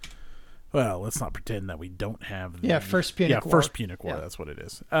 Well, let's not pretend that we don't have the... First Punic War. First Punic War, that's what it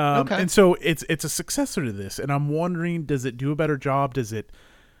is. Okay. And so it's a successor to this, and I'm wondering, does it do a better job?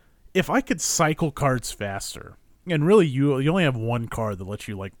 If I could cycle cards faster, and really you only have 1 card that lets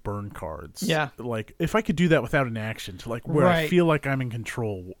you, like, burn cards. Yeah. Like, if I could do that without an action to, like, where I feel like I'm in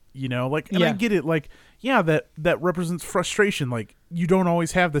control, Like, and I get it, like, yeah, that represents frustration. Like, you don't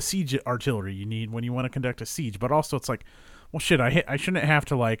always have the siege artillery you need when you want to conduct a siege, but also it's like, well, shit, I shouldn't have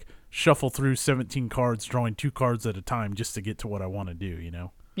to, like, shuffle through 17 cards, drawing 2 cards at a time just to get to what I want to do,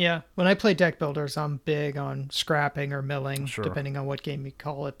 Yeah. When I play deck builders, I'm big on scrapping or milling, depending on what game you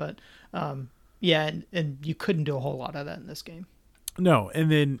call it. But, and you couldn't do a whole lot of that in this game. No, and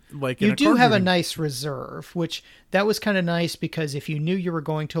then, like... You do have a nice reserve, which that was kind of nice because if you knew you were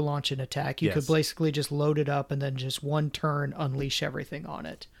going to launch an attack, you could basically just load it up and then just one turn unleash everything on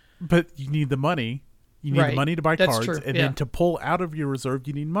it. But you need the money. You need the money to buy cards, true. and then to pull out of your reserve,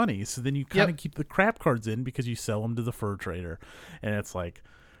 you need money. So then you kind of keep the crap cards in because you sell them to the fur trader, and it's like,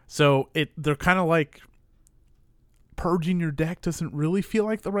 so they're kind of like purging your deck doesn't really feel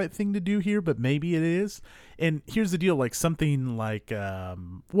like the right thing to do here, but maybe it is. And here's the deal: like something like,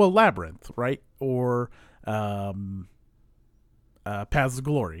 Labyrinth, right, or Paths of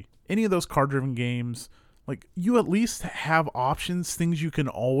Glory, any of those card-driven games. Like, you at least have options, things you can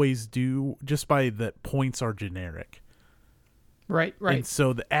always do just by that points are generic. Right. And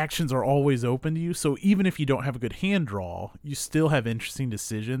so the actions are always open to you. So even if you don't have a good hand draw, you still have interesting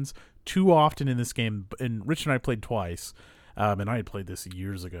decisions. Too often in this game, and Rich and I played twice, and I had played this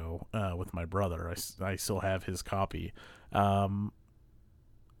years ago with my brother. I still have his copy.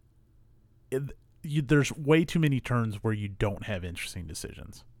 There's way too many turns where you don't have interesting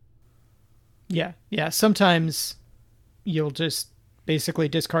decisions. Yeah. Sometimes you'll just basically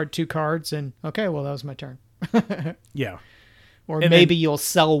discard 2 cards and, okay, well, that was my turn. Yeah. Or maybe you'll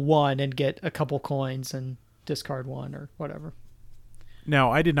sell 1 and get a couple coins and discard 1 or whatever.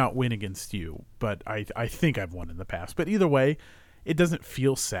 Now, I did not win against you, but I think I've won in the past. But either way, it doesn't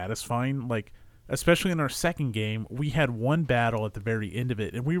feel satisfying. Like, especially in our second game, we had 1 battle at the very end of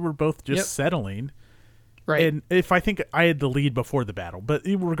it, and we were both just settling. Right. And if I think I had the lead before the battle, but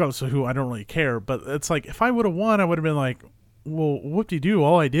regardless of who, I don't really care. But it's like, if I would have won, I would have been like, well, whoop-de-doo.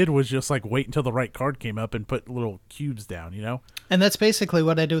 All I did was just like wait until the right card came up and put little cubes down, And that's basically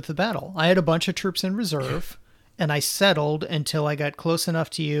what I did with the battle. I had a bunch of troops in reserve, and I settled until I got close enough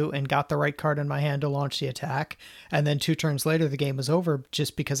to you and got the right card in my hand to launch the attack. And then 2 turns later, the game was over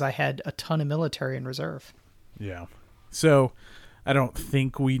just because I had a ton of military in reserve. Yeah. So I don't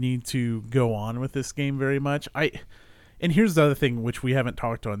think we need to go on with this game very much. And here's the other thing, which we haven't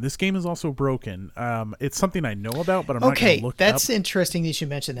talked on. This game is also broken. It's something I know about, but I'm not going to look it up. Okay, that's interesting that you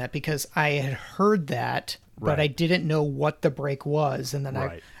mentioned that because I had heard that, but I didn't know what the break was. And then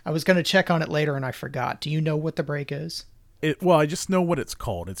I was going to check on it later and I forgot. Do you know what the break is? Well, I just know what it's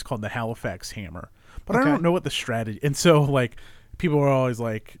called. It's called the Halifax Hammer. But I don't know what the strategy... And so, like, people are always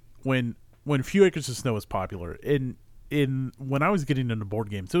like, when Few Acres of Snow was popular, when I was getting into board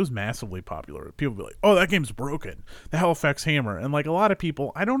games, it was massively popular. People would be like, oh, that game's broken. The Halifax Hammer. And like a lot of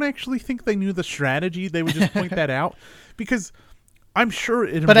people, I don't actually think they knew the strategy. They would just point that out because I'm sure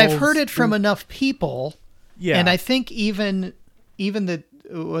it involves... But I've heard it from enough people. Yeah. And I think even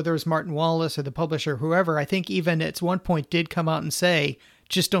whether it was Martin Wallace or the publisher, whoever, I think even at one point did come out and say,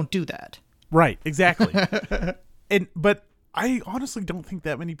 just don't do that. Right, exactly. But I honestly don't think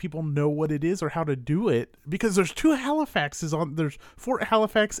that many people know what it is or how to do it, because there's two Halifaxes there's Fort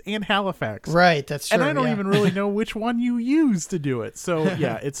Halifax and Halifax. Right, that's true. And I don't even really know which one you use to do it. So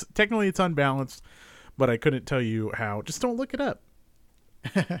yeah, it's unbalanced, but I couldn't tell you how. Just don't look it up.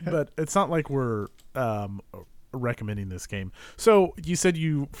 But it's not like we're recommending this game. So you said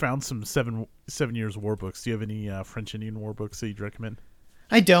you found some 7 Years War books. Do you have any French Indian War books that you'd recommend?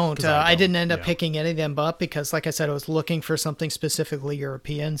 I don't. I didn't end up picking any of them up because, like I said, I was looking for something specifically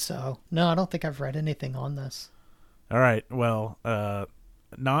European. So, no, I don't think I've read anything on this. All right. Well,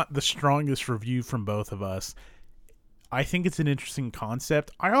 not the strongest review from both of us. I think it's an interesting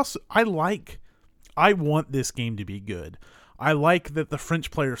concept. I want this game to be good. I like that the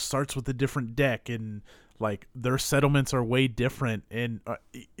French player starts with a different deck, and like their settlements are way different, and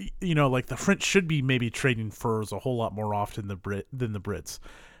like the French should be maybe trading furs a whole lot more often than the Brits,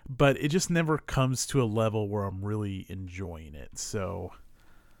 but it just never comes to a level where I'm really enjoying it. So,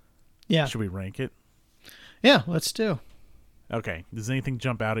 yeah, should we rank it? Yeah, let's do. Okay. Does anything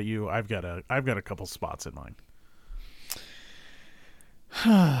jump out at you? I've got a couple spots in mind.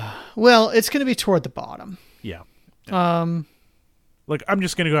 Well, it's going to be toward the bottom. Yeah. Like I'm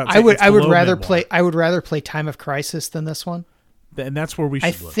just gonna go out. And I would rather play Time of Crisis than this one, and that's where we should.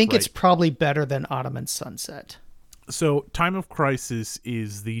 I think it's probably better than Ottoman Sunset. So, Time of Crisis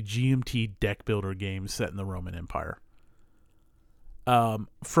is the GMT deck builder game set in the Roman Empire.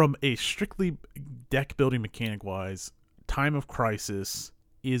 From a strictly deck building mechanic wise, Time of Crisis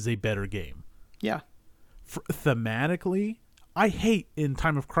is a better game. Yeah. Thematically, I hate in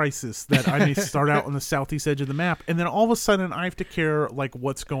Time of Crisis that I may start out on the southeast edge of the map, and then all of a sudden I have to care like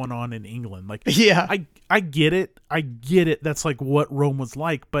what's going on in England. Like, yeah, I get it. That's like what Rome was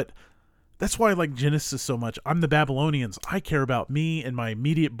like, but that's why I like Genesis so much. I'm the Babylonians. I care about me and my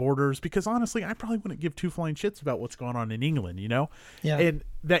immediate borders, because honestly, I probably wouldn't give two flying shits about what's going on in England, you know? Yeah. And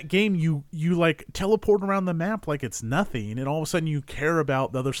that game, you like teleport around the map like it's nothing, and all of a sudden you care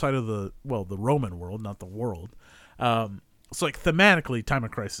about the other side of the Roman world, not the world. So, like, thematically, Time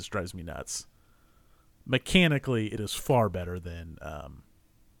of Crisis drives me nuts. Mechanically, it is far better than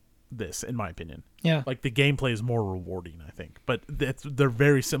this, in my opinion. Yeah. Like, the gameplay is more rewarding, I think. But they're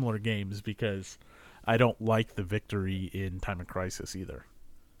very similar games because I don't like the victory in Time of Crisis either.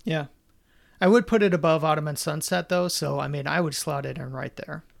 Yeah. I would put it above Ottoman Sunset, though, so, I mean, I would slot it in right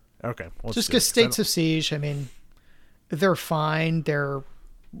there. Okay. Just because States of Siege, I mean, they're fine. They're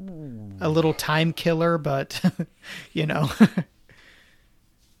a little time killer, but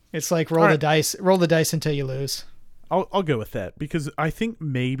it's like roll the dice until you lose. I'll go with that, because I think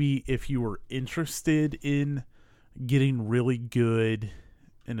maybe if you were interested in getting really good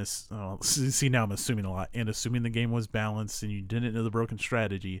see, now I'm assuming a lot, and assuming the game was balanced and you didn't know the broken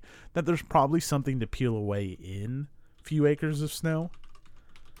strategy, that there's probably something to peel away in Few Acres of Snow.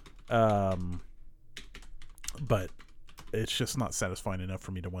 But it's just not satisfying enough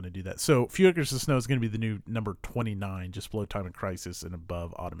for me to want to do that. So Few Acres of Snow is going to be the new number 29, just below Time of Crisis and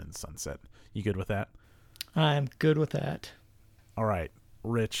above Ottoman Sunset. You good with that? I'm good with that. All right.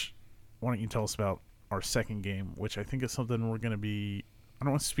 Rich, why don't you tell us about our second game, which I think is something we're going to be... I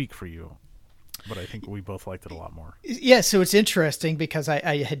don't want to speak for you, but I think we both liked it a lot more. Yeah, so it's interesting because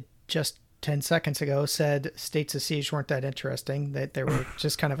I had just 10 seconds ago said States of Siege weren't that interesting, that they were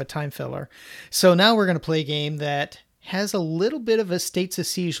just kind of a time filler. So now we're going to play a game that has a little bit of a States of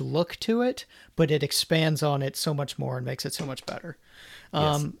Siege look to it, but it expands on it so much more and makes it so much better.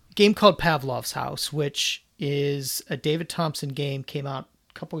 Yes. Game called Pavlov's House, which is a David Thompson game, came out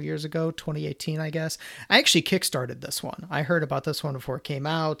a couple years ago, 2018, I guess. I actually kickstarted this one. I heard about this one before it came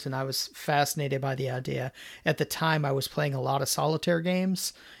out, and I was fascinated by the idea. At the time, I was playing a lot of solitaire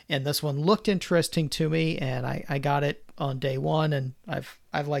games, and this one looked interesting to me, and I got it on day one, and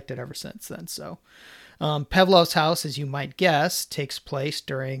I've liked it ever since then. So Pavlov's House, as you might guess, takes place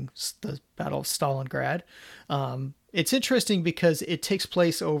during the Battle of Stalingrad. It's interesting because it takes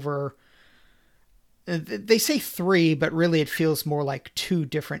place over, they say 3, but really it feels more like 2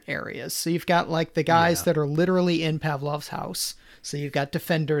 different areas. So you've got like the guys that are literally in Pavlov's house. So you've got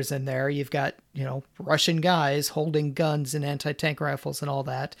defenders in there. You've got, Russian guys holding guns and anti-tank rifles and all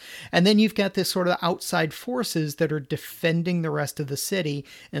that. And then you've got this sort of outside forces that are defending the rest of the city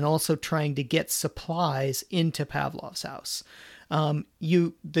and also trying to get supplies into Pavlov's house.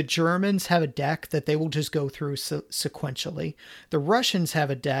 The Germans have a deck that they will just go through sequentially. The Russians have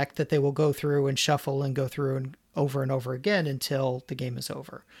a deck that they will go through and shuffle and go through and over again until the game is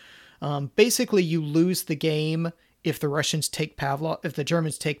over. Basically, you lose the game if the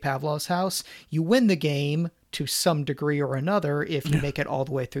Germans take Pavlov's house. You win the game to some degree or another if you make it all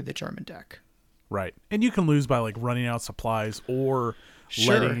the way through the German deck. Right. And you can lose by like running out of supplies or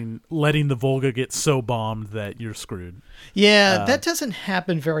Sure. letting the Volga get so bombed that you're screwed. Yeah, that doesn't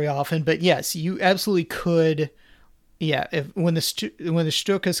happen very often, but yes, you absolutely could. Yeah, if when the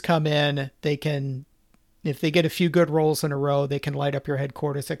Stukas come in, they can, if they get a few good rolls in a row, they can light up your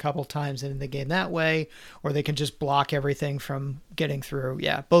headquarters a couple times in the game that way, or they can just block everything from getting through.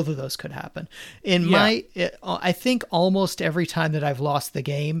 Yeah, both of those could happen. I think almost every time that I've lost the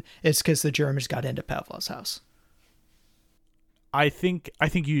game, it's because the Germans got into Pavlov's house. I think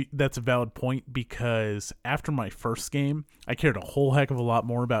you that's a valid point, because after my first game, I cared a whole heck of a lot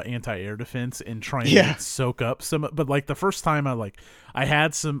more about anti-air defense and trying to soak up some. But like the first time, I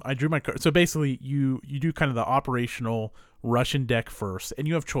drew my card. So basically, you do kind of the operational Russian deck first, and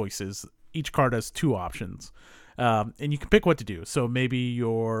you have choices. Each card has two options, and you can pick what to do. So maybe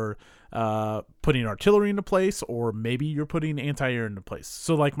you're putting artillery into place, or maybe you're putting anti-air into place.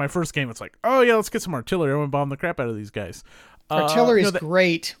 So like my first game, it's like, oh yeah, let's get some artillery. I want to bomb the crap out of these guys. Artillery is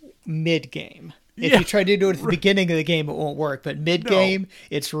great mid-game. If you try to do it at the beginning of the game, it won't work. But mid-game,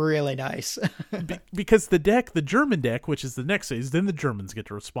 it's really nice. Because the German deck, which is the next phase, then the Germans get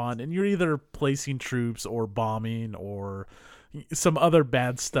to respond, and you're either placing troops or bombing or some other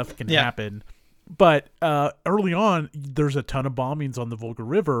bad stuff can happen. But early on, there's a ton of bombings on the Volga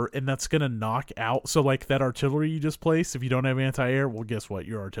River, and that's going to knock out. So like that artillery you just placed, if you don't have anti-air, well, guess what?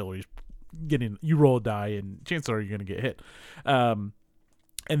 Your artillery's you roll a die and chances are you're going to get hit. And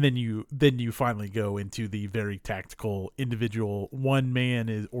then you finally go into the very tactical individual. One man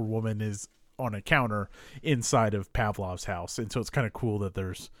is or woman is on a counter inside of Pavlov's house. And so it's kind of cool that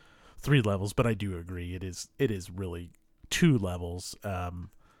there's 3 levels, but I do agree it is really 2 levels.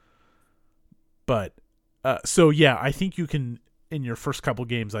 So yeah, I think you can, in your first couple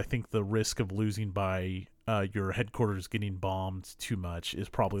games, I think the risk of losing by your headquarters getting bombed too much is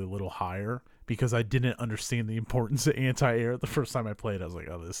probably a little higher, because I didn't understand the importance of anti-air the first time I played. I was like,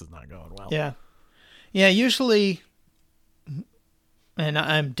 oh, this is not going well. Yeah, usually, and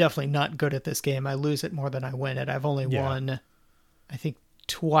I'm definitely not good at this game. I lose it more than I win it. I've only won, I think,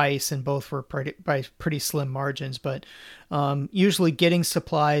 twice, and both were by pretty slim margins. But usually getting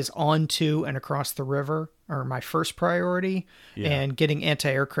supplies onto and across the river are my first priority, and getting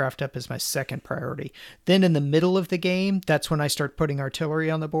anti-aircraft up is my second priority. Then in the middle of the game, that's when I start putting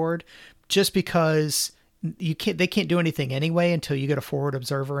artillery on the board, just because they can't do anything anyway until you get a forward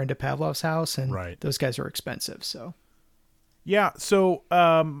observer into Pavlov's house, and those guys are expensive. So just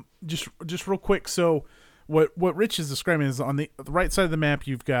real quick, so what Rich is describing is on the right side of the map,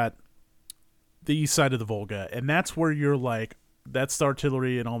 you've got the east side of the Volga, and that's where you're like, that's the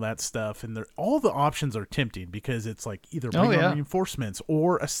artillery and all that stuff, and all the options are tempting, because it's like either bring on reinforcements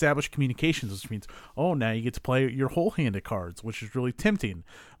or establish communications, which means now you get to play your whole hand of cards, which is really tempting.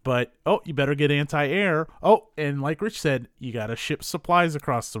 But you better get anti-air. And like Rich said, you got to ship supplies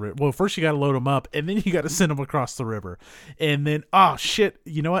across the river. Well, first you got to load them up, and then you got to send them across the river, and then shit,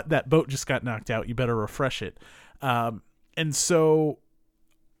 you know what, that boat just got knocked out, you better refresh it. And so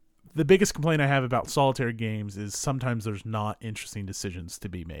the biggest complaint I have about solitaire games is sometimes there's not interesting decisions to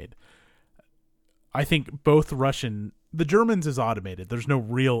be made. I think the Germans is automated. There's no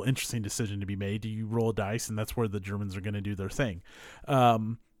real interesting decision to be made. You roll dice, and that's where the Germans are going to do their thing.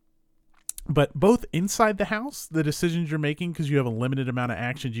 But both inside the house, the decisions you're making, because you have a limited amount of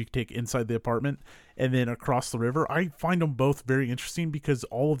actions you can take inside the apartment, and then across the river, I find them both very interesting, because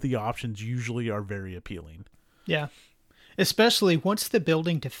all of the options usually are very appealing. Yeah. Especially once the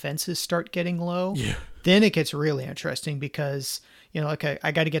building defenses start getting low, then it gets really interesting, because,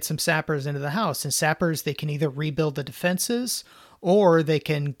 I got to get some sappers into the house, and sappers, they can either rebuild the defenses, or they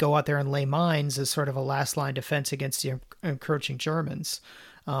can go out there and lay mines as sort of a last line defense against the encroaching Germans.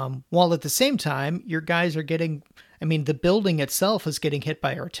 While at the same time, your guys are the building itself is getting hit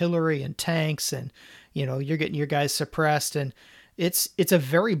by artillery and tanks, and, you're getting your guys suppressed, and it's a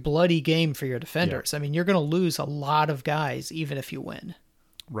very bloody game for your defenders. Yeah. You're going to lose a lot of guys, even if you win.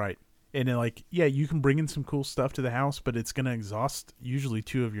 Right. And then, you can bring in some cool stuff to the house, but it's going to exhaust usually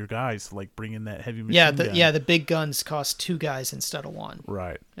 2 of your guys to bring in that heavy machine gun. The big guns cost 2 guys instead of 1.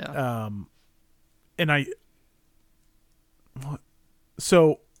 Right. Yeah.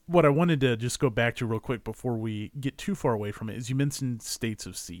 So what I wanted to just go back to real quick before we get too far away from it is you mentioned States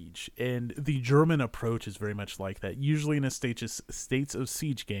of Siege, and the German approach is very much like that. Usually in a States of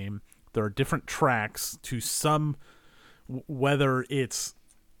Siege game, there are different tracks to some, whether it's,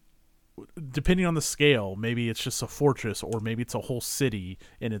 depending on the scale, maybe it's just a fortress, or maybe it's a whole city,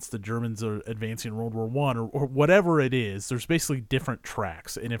 and it's the Germans are advancing World War I, or whatever it is. There's basically different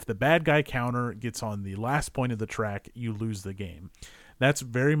tracks, and if the bad guy counter gets on the last point of the track, you lose the game. That's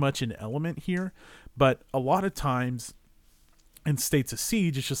very much an element here. But a lot of times in States of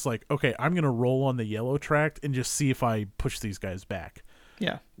Siege, it's just like, okay, I'm going to roll on the yellow tract and just see if I push these guys back.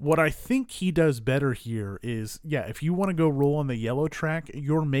 Yeah. What I think he does better here is, yeah, if you want to go roll on the yellow track,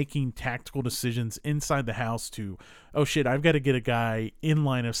 you're making tactical decisions inside the house to, oh shit, I've got to get a guy in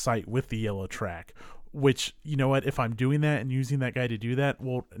line of sight with the yellow track. Which, you know what, if I'm doing that and using that guy to do that,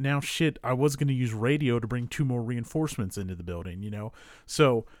 well, now shit, I was going to use radio to bring 2 more reinforcements into the building, you know?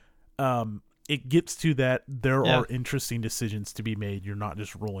 So, it gets to that there are interesting decisions to be made. You're not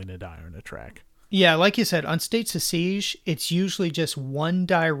just rolling a die on a track. Yeah, like you said, on States of Siege, it's usually just one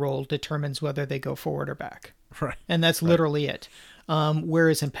die roll determines whether they go forward or back. Right. And that's literally it.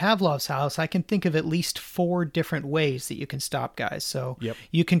 Whereas in Pavlov's house, I can think of at least 4 different ways that you can stop guys. So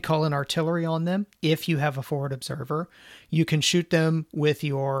you can call in artillery on them if you have a forward observer. You can shoot them with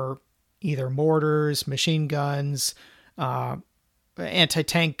your either mortars, machine guns,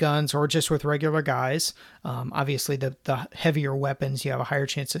 anti-tank guns, or just with regular guys. Obviously, the heavier weapons, you have a higher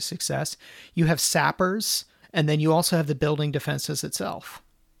chance of success. You have sappers, and then you also have the building defenses itself.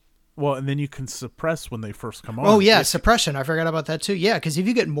 Well, and then you can suppress when they first come on. Oh, yeah, suppression. I forgot about that, too. Yeah, because if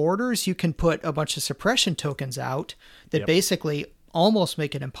you get mortars, you can put a bunch of suppression tokens out that basically almost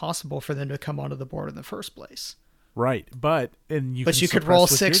make it impossible for them to come onto the board in the first place. Right, but you could roll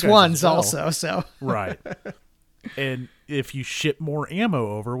 6 ones also, so... Right. And if you ship more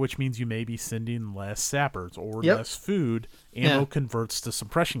ammo over, which means you may be sending less sappers or less food, ammo converts to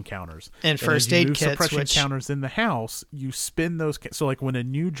suppression counters. And first aid kits. Suppression counters in the house, you spin those. So like when a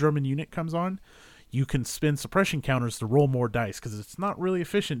new German unit comes on, you can spin suppression counters to roll more dice, because it's not really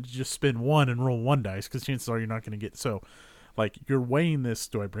efficient to just spin 1 and roll 1 dice, because chances are you're not going to get. So like you're weighing this.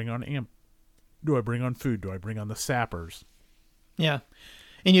 Do I bring on do I bring on food? Do I bring on the sappers? Yeah.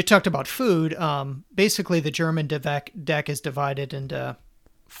 And you talked about food. Basically, the German deck is divided into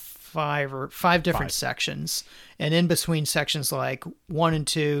five different sections. And in between sections like 1 and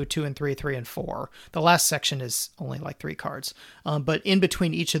 2, 2 and 3, 3 and 4. The last section is only like 3 cards. But in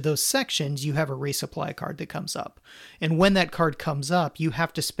between each of those sections, you have a resupply card that comes up. And when that card comes up, you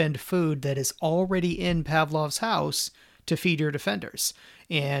have to spend food that is already in Pavlov's house to feed your defenders.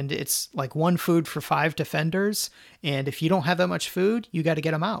 And it's like 1 food for 5 defenders. And if you don't have that much food, you got to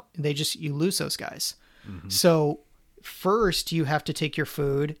get them out. You lose those guys. Mm-hmm. So first you have to take your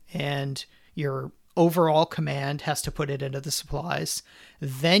food, and your overall command has to put it into the supplies.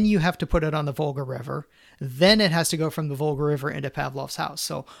 Then you have to put it on the Volga River. Then it has to go from the Volga River into Pavlov's house.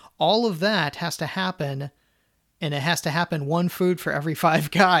 So all of that has to happen. And it has to happen 1 food for every 5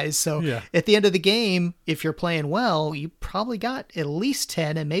 guys. So at the end of the game, if you're playing well, you probably got at least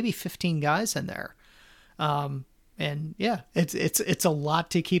 10 and maybe 15 guys in there. And yeah, it's a lot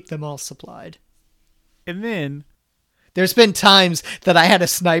to keep them all supplied. And then there's been times that I had a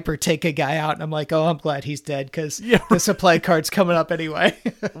sniper take a guy out, and I'm like, oh, I'm glad he's dead, because the supply card's coming up anyway.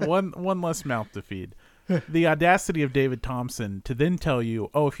 one less mouth to feed. The audacity of David Thompson to then tell you,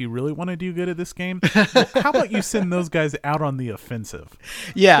 oh, if you really want to do good at this game, well, how about you send those guys out on the offensive?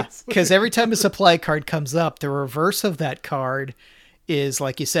 Yeah, because every time a supply card comes up, the reverse of that card is,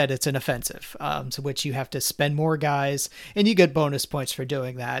 like you said, it's an offensive, to which you have to spend more guys, and you get bonus points for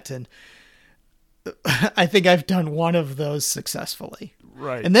doing that. And I think I've done 1 of those successfully.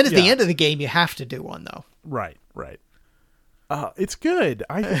 Right. And then at the end of the game, you have to do 1, though. Right. It's good.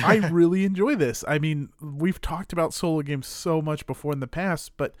 I really enjoy this. I mean, we've talked about solo games so much before in the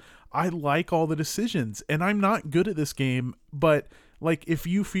past, but I like all the decisions, and I'm not good at this game. But like, if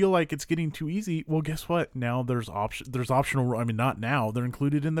you feel like it's getting too easy, well, guess what? Now there's optional. I mean, not now. They're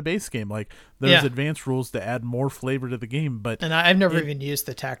included in the base game. Like, there's advanced rules to add more flavor to the game. But and I've never even used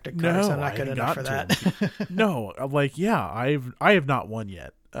the tactic cards. I'm not good enough for that. No, like, I have not won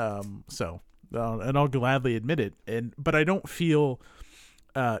yet. So. And I'll gladly admit it. But I don't feel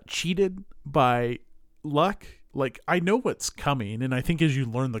cheated by luck. Like, I know what's coming, and I think as you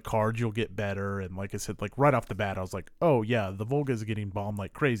learn the cards, you'll get better. And like I said, like right off the bat, I was like, oh yeah, the Volga is getting bombed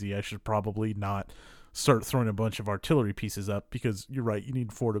like crazy. I should probably not start throwing a bunch of artillery pieces up, because you're right, you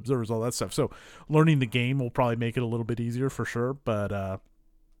need forward observers, all that stuff. So learning the game will probably make it a little bit easier for sure. But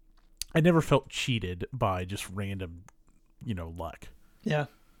I never felt cheated by just random, luck. Yeah.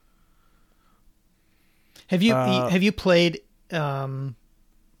 Have you played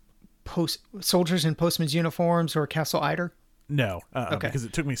Soldiers in Postmen's Uniforms or Castle Eider? No, because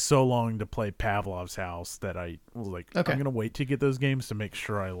it took me so long to play Pavlov's House that I was like, I'm going to wait to get those games to make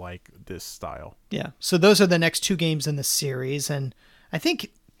sure I like this style. Yeah, so those are the next 2 games in the series, and I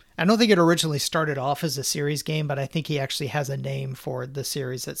don't think it originally started off as a series game, but I think he actually has a name for the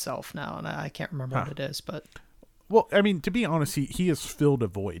series itself now, and I can't remember what it is, but... Well, I mean, to be honest, he has filled a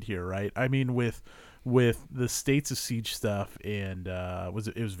void here, right? I mean, with the States of Siege stuff and it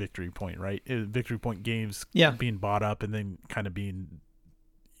was Victory Point, right? Victory Point Games being bought up and then kind of being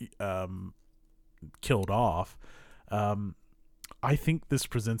killed off. I think this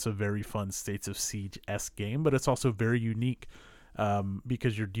presents a very fun States of Siege-esque game, but it's also very unique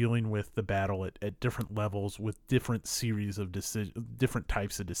because you're dealing with the battle at different levels with different series of different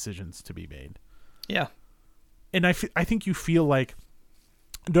types of decisions to be made. Yeah. And I think you feel like,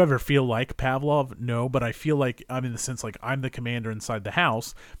 do I ever feel like Pavlov? No, but I feel like I'm in the sense like I'm the commander inside the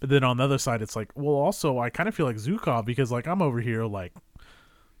house, but then on the other side, it's like, well, also I kind of feel like Zhukov because like I'm over here like,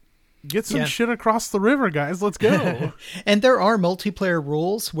 get some shit across the river, guys. Let's go. And there are multiplayer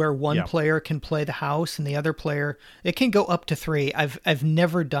rules where one player can play the house and the other player, it can go up to 3. I've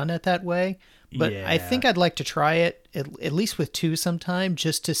never done it that way, but I think I'd like to try it at least with 2 sometime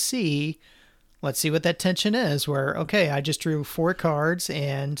just to see. Let's see what that tension is where, okay, I just drew 4 cards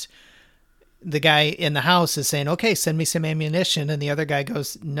and the guy in the house is saying, okay, send me some ammunition. And the other guy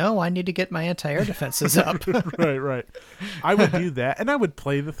goes, no, I need to get my anti-air defenses up. Right. I would do that. And I would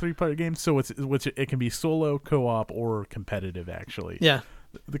play the 3-player game. So it can be solo, co-op, or competitive, actually. Yeah.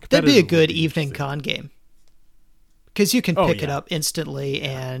 That'd be a good evening con game. Because you can pick it up instantly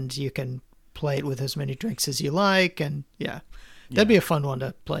and you can play it with as many drinks as you like. And that'd be a fun one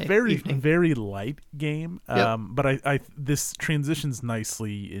to play. Very light game. Yep. But I this transitions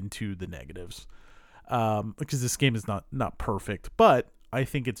nicely into the negatives. Because this game is not perfect, but I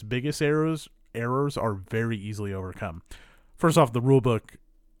think its biggest errors are very easily overcome. First off, the rulebook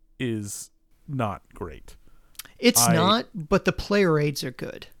is not great. It's not, but the player aids are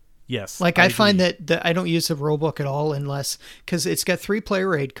good. Yes. Like I find that I don't use the rulebook at all unless, because it's got 3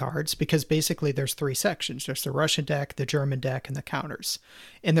 player aid cards, because basically there's 3 sections. There's the Russian deck, the German deck, and the counters.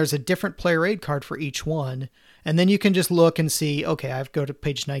 And there's a different player aid card for each one. And then you can just look and see, okay, I've go to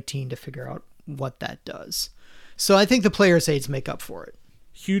page 19 to figure out what that does. So I think the player's aids make up for it.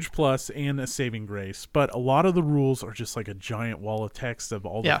 Huge plus and a saving grace, but a lot of the rules are just like a giant wall of text of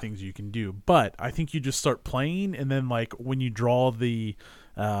all the things you can do. But I think you just start playing, and then like when you draw the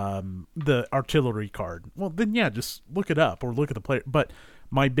artillery card, well then just look it up or look at the player. But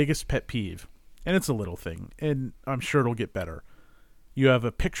my biggest pet peeve, and it's a little thing, and I'm sure it'll get better. You have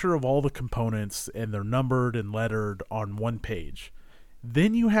a picture of all the components and they're numbered and lettered on one page.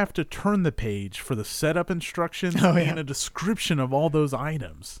 Then you have to turn the page for the setup instructions and a description of all those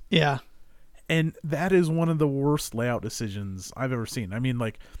items. Yeah. And that is one of the worst layout decisions I've ever seen. I mean,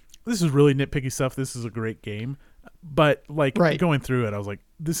 like, this is really nitpicky stuff. This is a great game. But, like, going through it, I was like,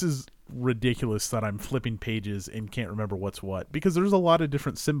 this is ridiculous that I'm flipping pages and can't remember what's what. Because there's a lot of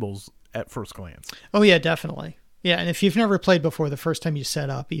different symbols at first glance. Oh, yeah, definitely. Yeah, and if you've never played before, the first time you set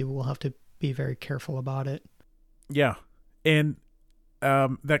up, you will have to be very careful about it. Yeah. And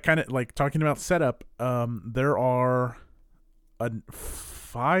that kind of, like, talking about setup, there are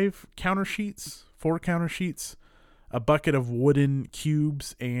 4 counter sheets, a bucket of wooden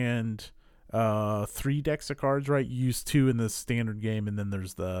cubes, and 3 decks of cards, right? You use 2 in the standard game, and then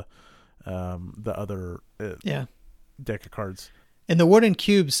there's the other deck of cards. And the wooden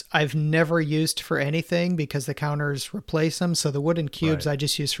cubes I've never used for anything because the counters replace them. So the wooden cubes I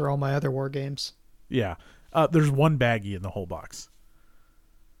just use for all my other war games. Yeah. There's 1 baggie in the whole box.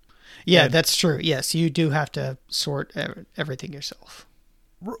 Yeah, that's true. Yes, you do have to sort everything yourself.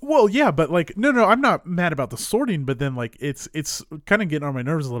 Well, yeah, but like, no, I'm not mad about the sorting, but then like it's kind of getting on my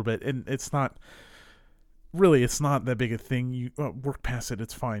nerves a little bit, and it's not that big a thing. You work past it.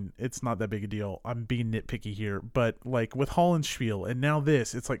 It's fine. It's not that big a deal. I'm being nitpicky here, but like with Hollandspiel and now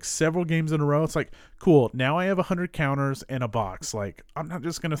this, it's like several games in a row. It's like, cool. Now I have 100 counters and a box. Like, I'm not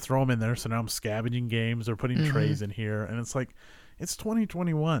just going to throw them in there. So now I'm scavenging games or putting trays in here. And it's like, it's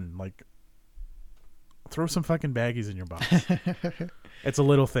 2021. Like, throw some fucking baggies in your box. It's a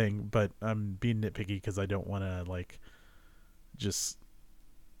little thing, but I'm being nitpicky because I don't want to like just.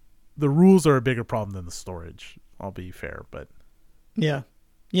 The rules are a bigger problem than the storage. I'll be fair, but yeah,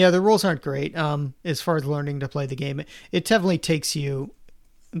 the rules aren't great. As far as learning to play the game, it definitely takes you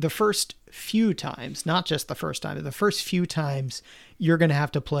the first few times, not just the first time. The first few times you're going to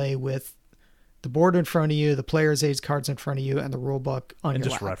have to play with the board in front of you, the player's aids cards in front of you, and the rule book on your lap.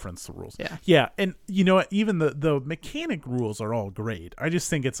 And just reference the rules. Yeah. And you know what? Even the mechanic rules are all great. I just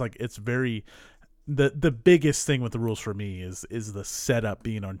think it's like it's very. The biggest thing with the rules for me is the setup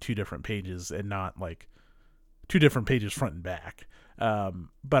being on 2 different pages and not like 2 different pages front and back.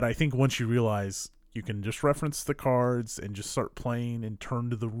 But I think once you realize you can just reference the cards and just start playing and turn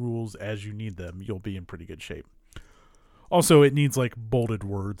to the rules as you need them, you'll be in pretty good shape. Also, it needs like bolded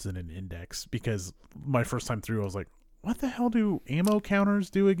words and an index, because my first time through, I was like, "What the hell do ammo counters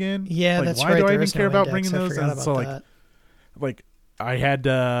do again? Yeah, like, that's why right. do I There even is care no about index. bringing I those?" forgot And so about that. like I had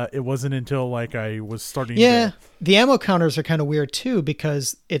it wasn't until like I was starting. Yeah, to, the ammo counters are kind of weird too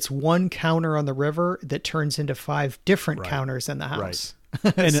because it's one counter on the river that turns into 5 different Right. counters in the house.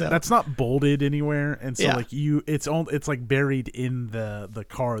 and So, that's not bolded anywhere, and so Yeah. like it's like buried in the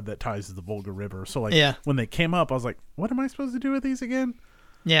card that ties to the Volga River. So like Yeah. when they came up, I was like, "What am I supposed to do with these again?"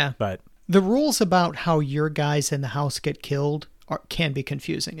 yeah. But The rules about how your guys in the house get killed can be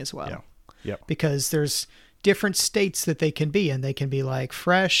confusing as well. yeah, yep, Because there's different states that they can be in. They can be like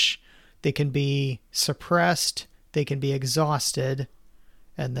fresh, they can be suppressed, they can be exhausted,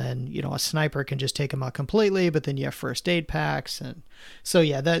 and then a sniper can just take them out completely. But then you have first aid packs, and so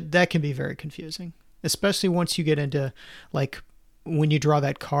yeah, that can be very confusing, especially once you get into like when you draw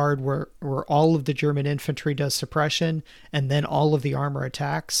that card where all of the German infantry does suppression and then all of the armor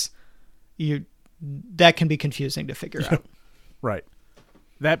attacks. That can be confusing to figure out. right.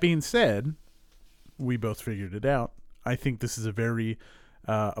 That being said, we both figured it out. I think this is a very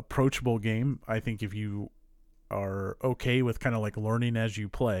approachable game. I think if you are okay with kind of like learning as you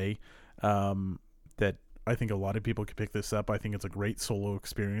play, that I think a lot of people could pick this up. I think it's a great solo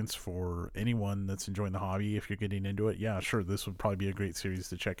experience for anyone that's enjoying the hobby. If you're getting into it, yeah, sure, this would probably be a great series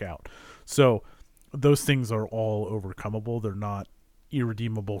to check out. So those things are all overcomable. They're not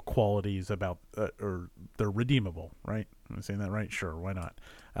irredeemable qualities about or they're redeemable, right? Am I saying that right? Sure, why not?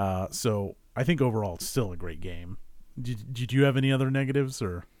 So I think overall it's still a great game. Did you have any other negatives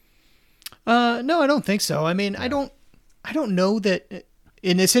or? No, I don't think so. I mean, I don't know that.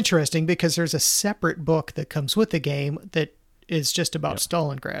 And it's interesting because there's a separate book that comes with the game that is just about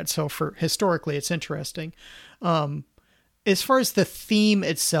Stalingrad. So historically, it's interesting. As far as the theme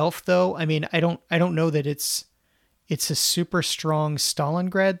itself, though, I mean, I don't know that it's a super strong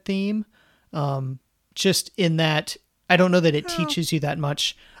Stalingrad theme. Just in that, I don't know that it teaches you that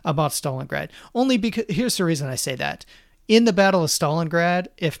much about Stalingrad. Only because, here's the reason I say that. In the Battle of Stalingrad,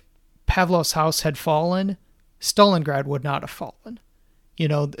 if Pavlov's house had fallen, Stalingrad would not have fallen.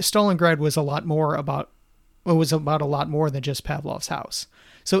 Stalingrad was a lot more about a lot more than just Pavlov's house.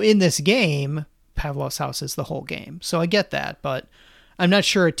 So in this game, Pavlov's house is the whole game. So I get that, but I'm not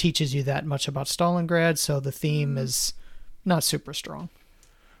sure it teaches you that much about Stalingrad, so the theme is not super strong.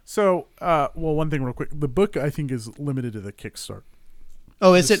 So, well, one thing real quick. The book, I think, is limited to the Kickstart.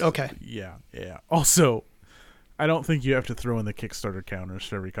 Oh, is it? Okay. Yeah. Also, I don't think you have to throw in the Kickstarter counters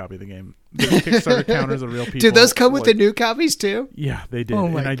for every copy of the game. The Kickstarter counters are real people. Did those come with the new copies too? Yeah, they did. Oh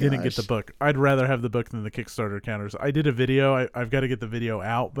my and I didn't get gosh. the book. I'd rather have the book than the Kickstarter counters. I did a video. I've got to get the video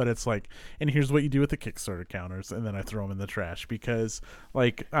out, but it's like, and here's what you do with the Kickstarter counters, and then I throw them in the trash because,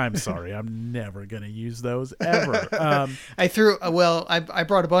 like, I'm sorry, I'm never gonna use those ever. I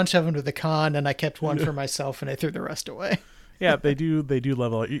brought a bunch of them to the con, and I kept one for myself, and I threw the rest away. Yeah, they do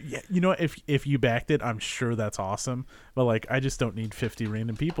level. If you backed it, I'm sure that's awesome. But like, I just don't need 50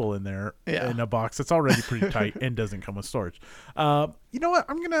 random people in there in a box that's already pretty tight and doesn't come with storage. You know what?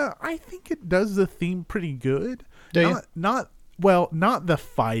 I think it does the theme pretty good. Do you? Not the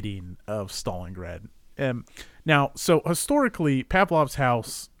fighting of Stalingrad. Now, so historically, Pavlov's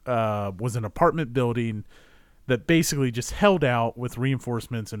house was an apartment building that basically just held out with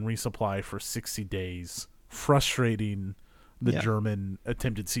reinforcements and resupply for 60 days, frustrating the German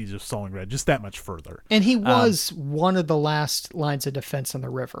attempted siege of Stalingrad just that much further. And he was one of the last lines of defense on the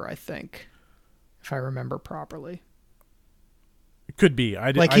river, I think, if I remember properly. It could be.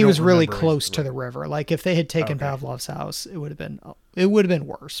 He was really close to the river. Like if they had taken Pavlov's house, it would have been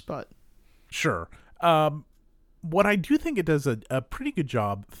worse. But sure. What I do think it does a pretty good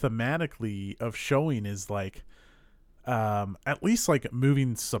job thematically of showing is like, at least like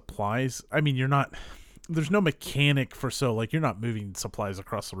moving supplies. I mean, there's no mechanic for you're not moving supplies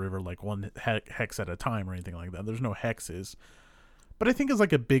across the river like one hex at a time or anything like that. There's no hexes. But I think as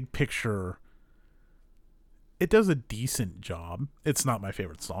like a big picture, it does a decent job. It's not my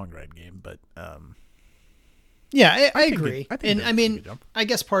favorite Stalingrad game, but yeah, I agree. I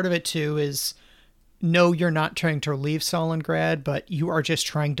guess part of it too is no, you're not trying to leave Stalingrad, but you are just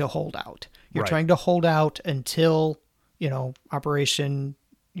trying to hold out. You're trying to hold out until, Operation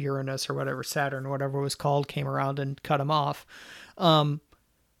Uranus or whatever, Saturn, whatever it was called, came around and cut him off. And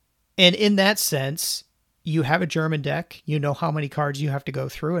in that sense, you have a German deck, you know how many cards you have to go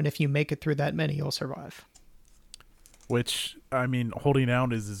through, and if you make it through that many, you'll survive. Which, I mean, holding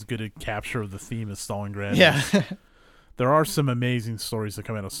out is as good a capture of the theme as Stalingrad. Yeah. there are some amazing stories that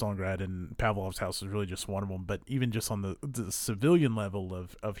come out of Stalingrad, and Pavlov's house is really just one of them. But even just on the civilian level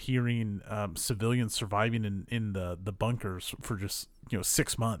of hearing civilians surviving in the bunkers for just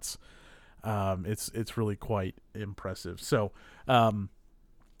 6 months, it's really quite impressive. So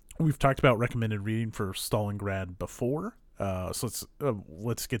we've talked about recommended reading for Stalingrad before, so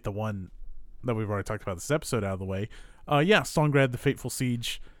let's get the one that we've already talked about this episode out of the way. Stalingrad: The Fateful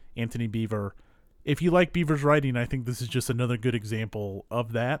Siege, Antony Beevor. If you like Beevor's writing, I think this is just another good example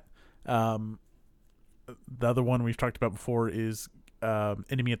of that. The other one we've talked about before is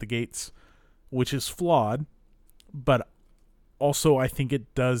Enemy at the Gates, which is flawed, but also I think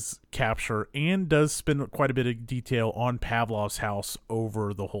it does capture and does spend quite a bit of detail on Pavlov's house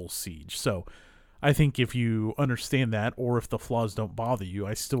over the whole siege. So I think if you understand that, or if the flaws don't bother you,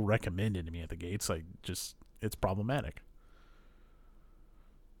 I still recommend Enemy at the Gates. It's problematic.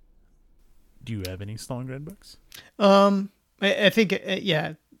 Do you have any Stalingrad books? I think,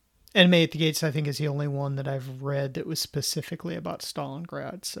 Enemy at the Gates, I think, is the only one that I've read that was specifically about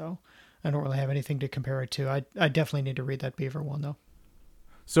Stalingrad, so I don't really have anything to compare it to. I definitely need to read that Beevor one, though.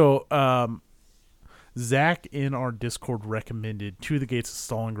 So, Zach in our Discord recommended To the Gates of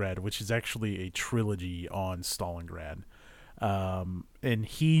Stalingrad, which is actually a trilogy on Stalingrad. And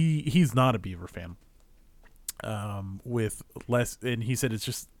he's not a Beevor fan. With less, and he said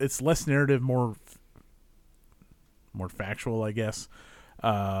it's less narrative, more factual, I guess.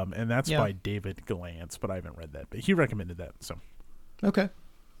 And that's by David Glantz, but I haven't read that. But he recommended that. So, okay.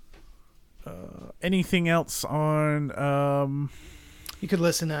 Anything else on? You could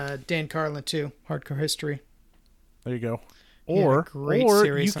listen to Dan Carlin too, Hardcore History. There you go. Or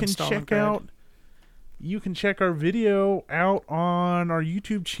you can check out. You can check our video out on our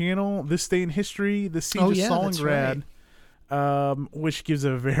YouTube channel, This Day in History, The Siege of Stalingrad, which gives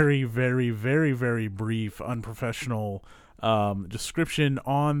a very, very, very, very brief, unprofessional description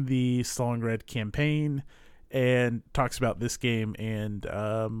on the Stalingrad campaign, and talks about this game and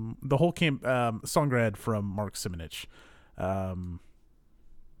the whole Stalingrad from Mark Simonich.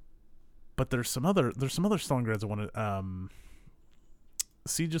 But there's some other Stalingrads I want to.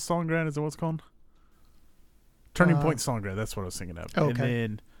 Siege of Stalingrad, is that what it's called? Turning Point Stalingrad, that's what I was thinking of. Okay. And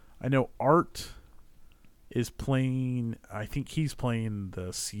then I know Art is playing, I think he's playing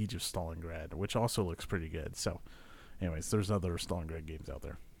the Siege of Stalingrad, which also looks pretty good. So, anyways, there's other Stalingrad games out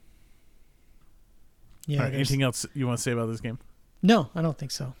there. Yeah. Right, anything else you want to say about this game? No, I don't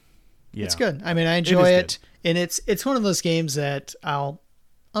think so. Yeah. It's good. I mean, I enjoy it, and it's one of those games that I'll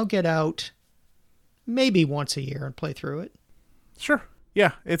get out maybe once a year and play through it. Sure.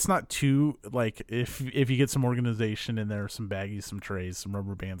 Yeah, it's not too, if you get some organization in there, some baggies, some trays, some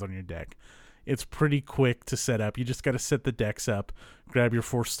rubber bands on your deck, it's pretty quick to set up. You just got to set the decks up, grab your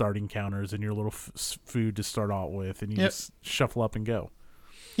 4 starting counters and your little food to start out with, and you just shuffle up and go.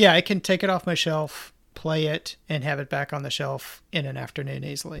 Yeah, I can take it off my shelf, play it, and have it back on the shelf in an afternoon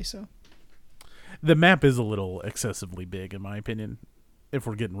easily. So the map is a little excessively big, in my opinion, if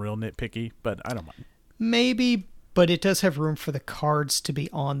we're getting real nitpicky, but I don't mind. Maybe. But it does have room for the cards to be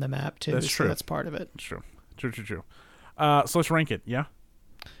on the map, too. That's true. That's part of it. True. So let's rank it, yeah?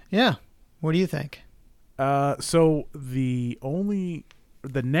 Yeah. What do you think? So the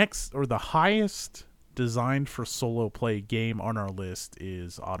highest designed for solo play game on our list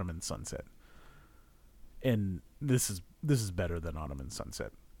is Ottoman Sunset. And this is better than Ottoman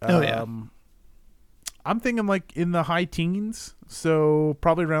Sunset. Yeah. I'm thinking in the high teens, so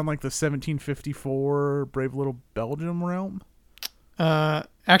probably around the 1754 Brave Little Belgium realm.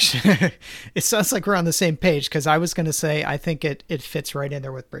 Actually, it sounds like we're on the same page, because I was going to say I think it fits right in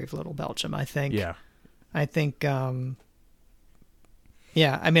there with Brave Little Belgium. I think. Yeah. I think. Yeah,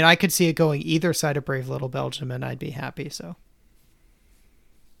 I mean, I could see it going either side of Brave Little Belgium, and I'd be happy. So.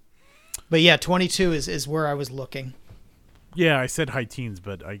 But yeah, 22 is where I was looking. Yeah, I said high teens,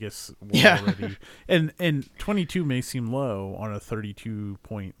 but I guess we're already... And 22 may seem low on a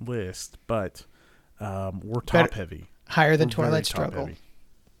 32-point list, but we're top-heavy. Higher than Twilight Struggle. Top-heavy.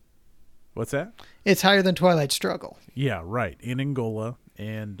 What's that? It's higher than Twilight Struggle. Yeah, right. In Angola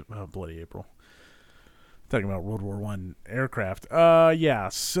and Bloody April. Talking about World War I aircraft. Yeah,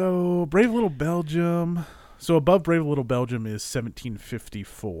 so Brave Little Belgium... So above Brave Little Belgium is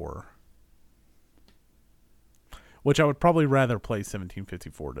 1754. Which I would probably rather play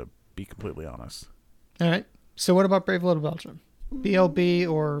 1754, to be completely honest. All right. So what about Brave Little Belgium? BLB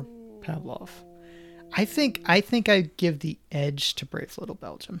or Pavlov? I think I'd give the edge to Brave Little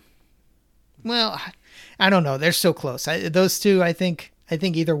Belgium. Well, I don't know. They're so close. Those two, I think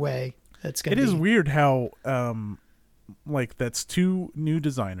either way, that's going to be... It is weird how, that's 2 new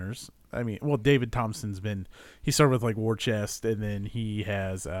designers, I mean, well, David Thompson's he started with like War Chest, and then he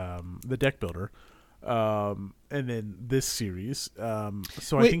has the Deck Builder, and then this series. So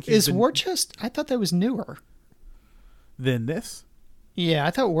Wait, I think he's War Chest? I thought that was newer than this. Yeah,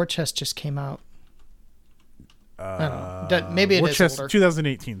 I thought War Chest just came out. I don't know. Maybe it War is Chest older.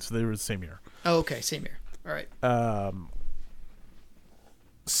 2018, so they were the same year. Oh, okay, same year. All right.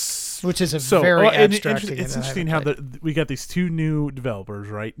 Which is a very abstract game. It's that I interesting haven't how we got these two new developers,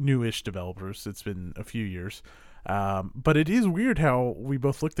 right? Newish developers. It's been a few years, but it is weird how we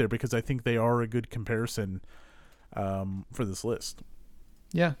both look there because I think they are a good comparison for this list.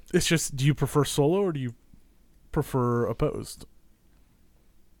 Yeah, it's just, do you prefer solo or do you prefer opposed?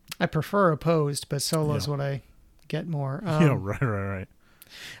 I prefer opposed, but solo is what I get more. Yeah, right.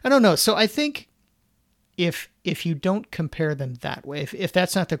 I don't know. So I think if you don't compare them that way, if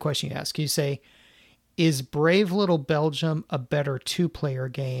that's not the question you ask, you say, is Brave Little Belgium a better 2-player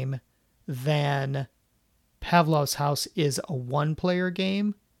game than Pavlov's House is a 1-player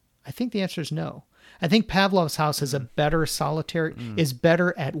game? I think the answer is no. I think Pavlov's House is a better solitary, is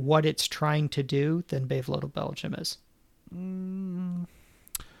better at what it's trying to do than Brave Little Belgium is.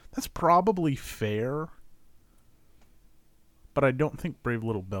 That's probably fair, but I don't think Brave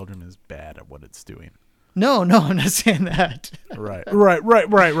Little Belgium is bad at what it's doing. No, I'm not saying that. Right.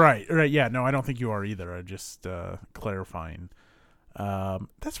 Yeah, no, I don't think you are either. I'm just clarifying.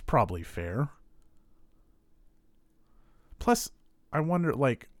 That's probably fair. Plus, I wonder,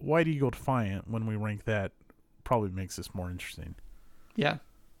 like, White Eagle Defiant, when we rank that, probably makes this more interesting. Yeah.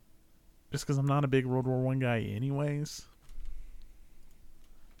 Just because I'm not a big World War I guy anyways.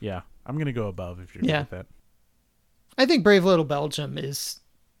 Yeah, I'm going to go above if you're good with that. I think Brave Little Belgium is...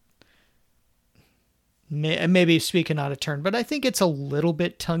 maybe speaking out of turn, but I think it's a little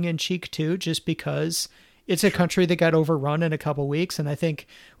bit tongue-in-cheek too, just because it's a country that got overrun in a couple weeks, and I think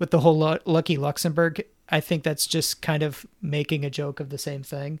with the whole Lucky Luxembourg, I think that's just kind of making a joke of the same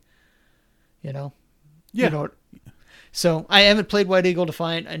thing, you know? Yeah. You know, so I haven't played White Eagle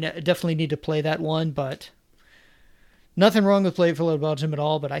Defiant. I definitely need to play that one, but nothing wrong with Brave Little Belgium at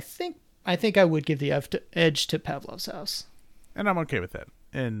all, but I think I would give the edge to Pavlov's House. And I'm okay with that.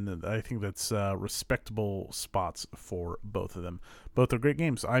 And I think that's respectable spots for both of them. Both are great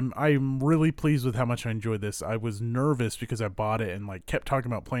games. I'm really pleased with how much I enjoyed this. I was nervous because I bought it and like kept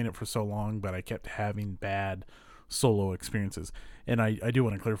talking about playing it for so long, but I kept having bad solo experiences. And I do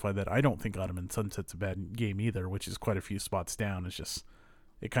want to clarify that I don't think Autumn and Sunset's a bad game either, which is quite a few spots down. It's just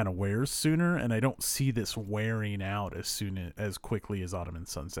it kind of wears sooner, and I don't see this wearing out as quickly as Autumn and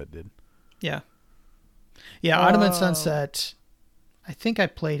Sunset did. Yeah. Yeah, Autumn and Sunset, I think I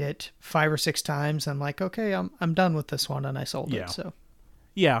played it 5 or 6 times. I'm like, okay, I'm done with this one, and I sold it. So,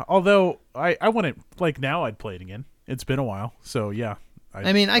 yeah. Although I wouldn't, like, now I'd play it again. It's been a while, so yeah.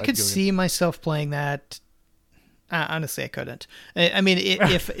 I could see myself playing that. Honestly, I couldn't. I mean,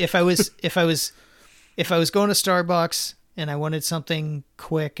 if I was going to Starbucks and I wanted something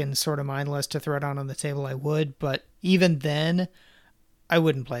quick and sort of mindless to throw down on the table, I would. But even then, I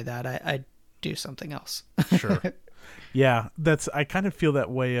wouldn't play that. I'd do something else. Sure. Yeah, I kind of feel that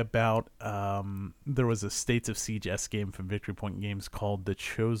way about there was a States of Siege S game from Victory Point Games called The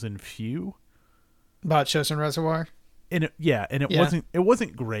Chosen Few. About Chosen Reservoir? It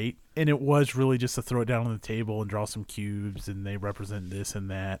wasn't great, and it was really just to throw it down on the table and draw some cubes, and they represent this and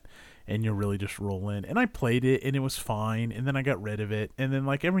that, and you're really just rolling. And I played it, and it was fine, and then I got rid of it, and then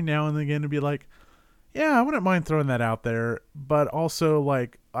like every now and again it'd be like, yeah, I wouldn't mind throwing that out there, but also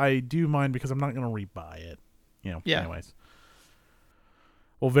like I do mind because I'm not going to rebuy it. You know, anyways.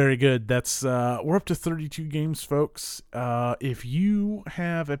 Well, very good. That's we're up to 32 games, folks. If you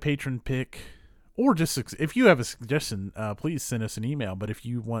have a patron pick, or just if you have a suggestion, please send us an email. But if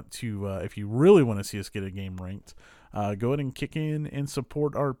you want to, if you really want to see us get a game ranked, go ahead and kick in and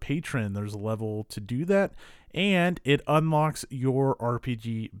support our patron. There's a level to do that, and it unlocks your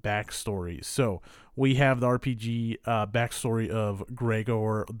RPG backstory. So we have the RPG backstory of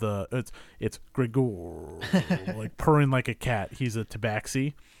Gregor. It's Gregor, like purring like a cat. He's a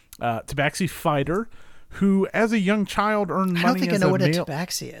tabaxi fighter who, as a young child, earned money. I don't think I know what a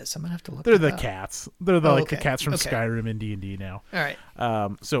tabaxi is. I'm gonna have to look. They're that the up. cats. They're the the cats from Skyrim and D&D now. All right.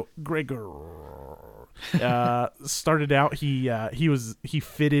 So Gregor started out. He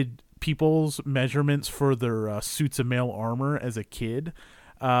fitted people's measurements for their suits of mail armor as a kid.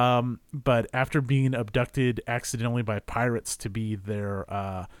 But after being abducted accidentally by pirates to be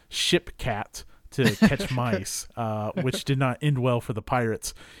their ship cat to catch mice, which did not end well for the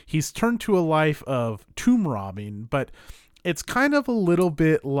pirates, he's turned to a life of tomb robbing, but it's kind of a little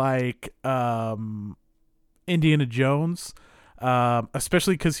bit like Indiana Jones.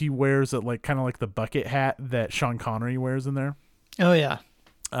 Especially because he wears it like kind of like the bucket hat that Sean Connery wears in there. Oh yeah.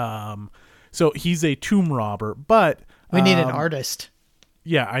 So he's a tomb robber, but We need an artist.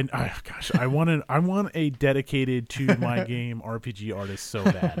 yeah, I want a dedicated to my game RPG artist so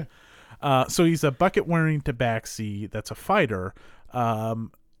bad. So he's a bucket wearing tabaxi that's a fighter,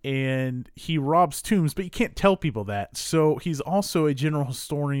 and he robs tombs, but you can't tell people that. So he's also a general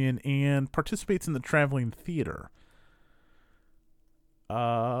historian and participates in the traveling theater.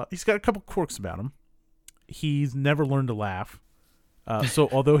 He's got a couple quirks about him. He's never learned to laugh. So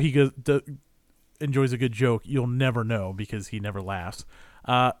although he enjoys a good joke, you'll never know because he never laughs.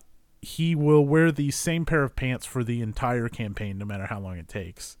 He will wear the same pair of pants for the entire campaign, no matter how long it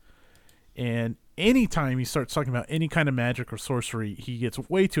takes. And anytime he starts talking about any kind of magic or sorcery, he gets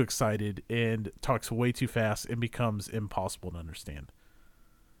way too excited and talks way too fast and becomes impossible to understand.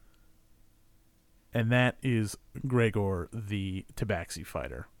 And that is Gregor, the Tabaxi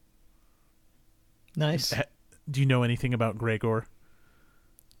fighter. Nice. Do you know anything about Gregor?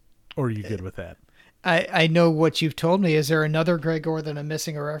 Or are you good with that? I know what you've told me. Is there another Gregor that I'm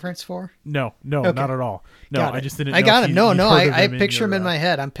missing a reference for? No, Okay. not at all. No, Got I it. just didn't know. I got if him. you'd No, heard of I him picture him your, in my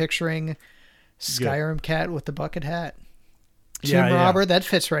head. I'm picturing Skyrim cat with the bucket hat. Yeah, Tomb Robber, that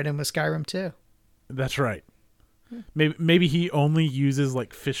fits right in with Skyrim too. That's right. Maybe he only uses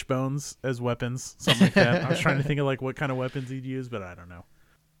like fish bones as weapons, something like that. I was trying to think of like what kind of weapons he'd use, but I don't know.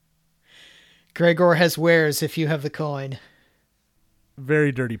 Gregor has wares if you have the coin.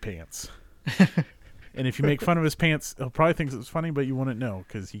 Very dirty pants. And if you make fun of his pants, he'll probably think it's funny, but you wouldn't know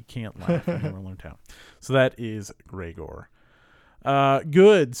because he can't laugh. He never learned how. So that is Gregor.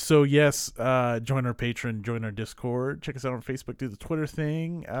 Good. So yes, join our Patreon, join our Discord, check us out on Facebook, do the Twitter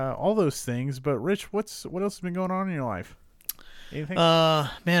thing, all those things. But Rich, what else has been going on in your life? Anything?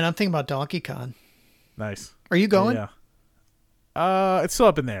 Man, I'm thinking about Donkey Kong. Nice. Are you going? Yeah. It's still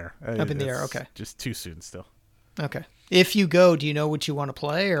up in the air. Up in the air. Okay. Just too soon still. Okay. If you go, do you know what you want to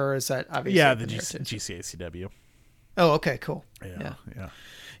play, or is that obviously? Yeah, the up in there too? GCACW. Oh, okay, cool.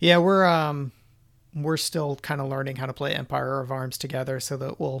 Yeah. We're still kind of learning how to play Empire of Arms together, so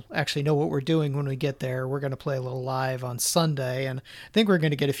that we'll actually know what we're doing when we get there. We're going to play a little live on Sunday, and I think we're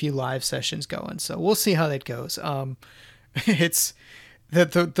going to get a few live sessions going. So we'll see how that goes. It's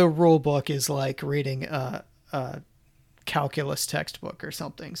the rule book is like reading a calculus textbook or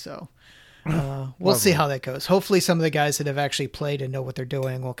something. So. We'll see how that goes. Hopefully some of the guys that have actually played and know what they're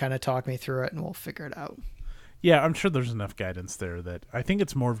doing will kind of talk me through it and we'll figure it out. Yeah, I'm sure there's enough guidance there that I think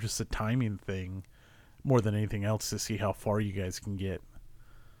it's more of just a timing thing more than anything else to see how far you guys can get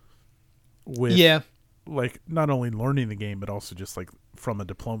with like not only learning the game but also just like from a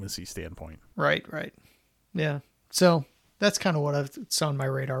diplomacy standpoint. Right. Yeah. So that's kind of what it's on my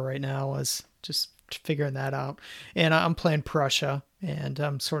radar right now is just figuring that out. And I'm playing Prussia and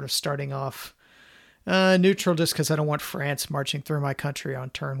I'm sort of starting off neutral just because I don't want France marching through my country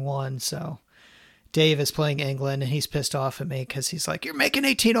on turn one. So Dave is playing England and he's pissed off at me because he's like, you're making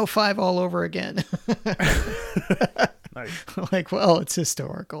 1805 all over again. Nice. Like, well, it's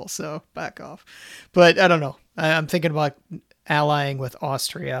historical, so back off. But I don't know. I'm thinking about allying with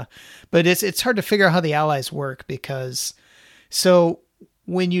Austria, but it's hard to figure out how the allies work because so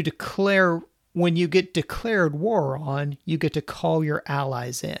when you get declared war on, you get to call your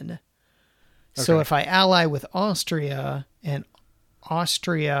allies in. Okay. So if I ally with Austria and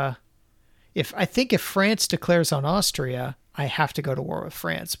Austria, if France declares on Austria, I have to go to war with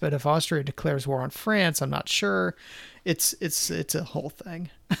France. But if Austria declares war on France, I'm not sure. It's a whole thing.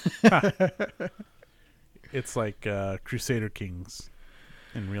 It's like Crusader Kings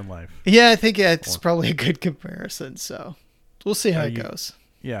in real life. Yeah, I think it's probably a good comparison. So we'll see how it goes.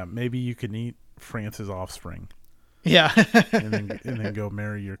 Yeah, maybe you can eat France's offspring. Yeah. and then go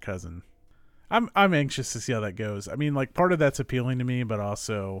marry your cousin. I'm anxious to see how that goes. I mean, like part of that's appealing to me, but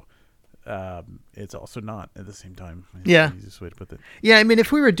also it's also not at the same time. Yeah. The easiest way to put it. Yeah, I mean,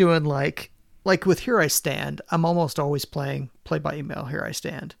 if we were doing like with Here I Stand, I'm almost always playing play by email Here I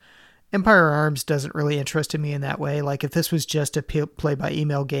Stand. Empire Arms doesn't really interest me in that way. Like if this was just a play by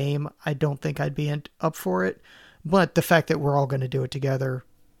email game, I don't think I'd be up for it. But the fact that we're all going to do it together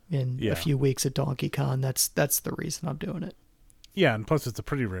in a few weeks at Donkey Kong, that's the reason I'm doing it. Yeah, and plus it's a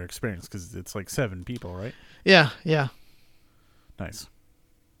pretty rare experience because it's like 7 people, right? Yeah. Nice.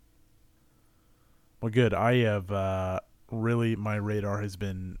 Well, good. I have really, my radar has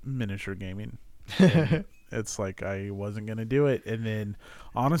been miniature gaming. It's like I wasn't gonna do it, and then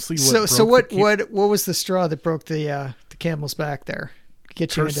honestly, what was the straw that broke the camel's back there?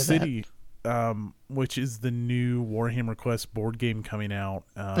 Get you Curse into City, which is the new Warhammer Quest board game coming out.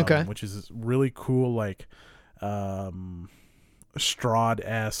 Okay. Which is really cool. Like,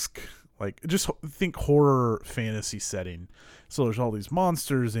 Strahd-esque, like just think horror fantasy setting. So there's all these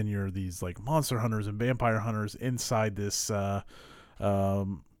monsters, and you're these like monster hunters and vampire hunters inside this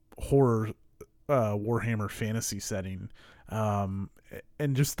horror Warhammer fantasy setting. And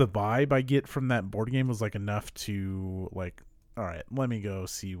just the vibe I get from that board game was like enough to like, all right, let me go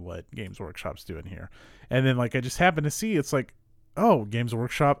see what Games Workshop's doing here. And then like I just happened to see it's like, oh, Games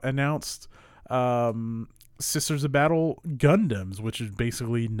Workshop announced Sisters of Battle Gundams, which is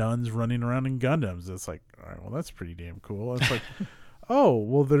basically nuns running around in Gundams. It's like, all right, well, that's pretty damn cool. It's like, oh,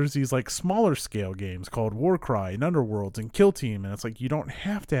 well, there's these like smaller scale games called Warcry and Underworlds and Kill Team, and it's like you don't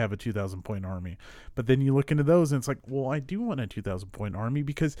have to have a 2,000 point army. But then you look into those, and it's like, well, I do want a 2,000 point army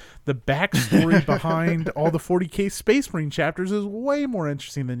because the backstory behind all the 40k Space Marine chapters is way more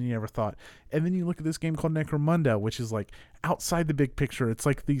interesting than you ever thought. And then you look at this game called Necromunda, which is like outside the big picture. It's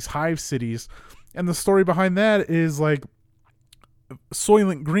like these hive cities, and the story behind that is like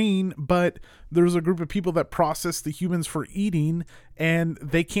Soylent Green, but there's a group of people that process the humans for eating, and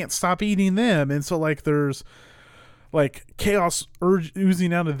they can't stop eating them. And so like there's like chaos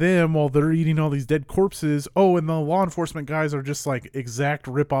oozing out of them while they're eating all these dead corpses. Oh, and the law enforcement guys are just like exact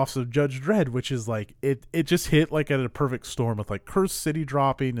ripoffs of Judge Dredd, which is like it just hit like at a perfect storm with like Cursed City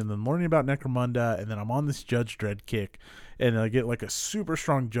dropping and then learning about Necromunda, and then I'm on this Judge Dredd kick, and I get like a super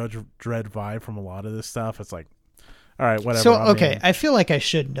strong Judge Dredd vibe from a lot of this stuff. It's like, all right, whatever. So, okay, I feel like I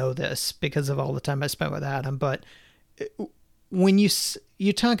should know this because of all the time I spent with Adam, but when you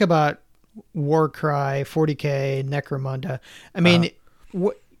talk about Warcry, 40k, Necromunda, I mean,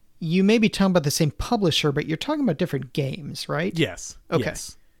 you may be talking about the same publisher, but you're talking about different games, right? Yes. Okay.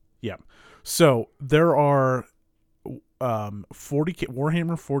 Yes. Yeah. So there are 40k,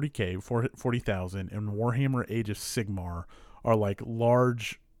 Warhammer 40k, 40,000, and Warhammer Age of Sigmar are like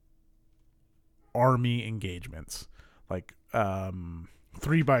large army engagements. Like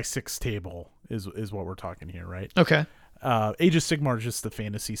 3x6 table is what we're talking here, right? Okay. Age of Sigmar is just the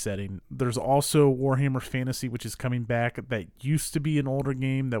fantasy setting. There's also Warhammer Fantasy, which is coming back. That used to be an older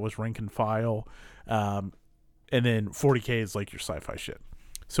game that was rank and file, and then 40k is like your sci-fi shit.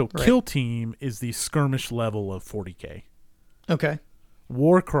 So right. Kill Team is the skirmish level of 40k. Okay.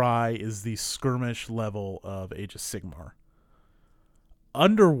 Warcry is the skirmish level of Age of Sigmar.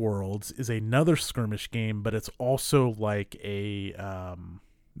 Underworlds is another skirmish game, but it's also like a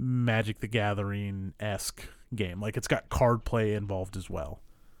Magic the Gathering-esque game. Like it's got card play involved as well.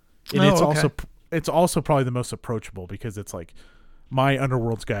 And it's also probably the most approachable because it's like my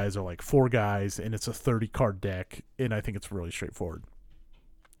Underworlds guys are like 4 guys and it's a 30 card deck, and I think it's really straightforward.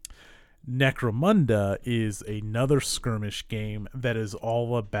 Necromunda is another skirmish game that is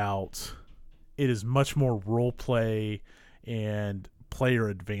all about, it is much more role play and player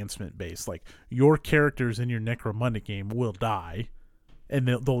advancement based. Like your characters in your Necromunda game will die, and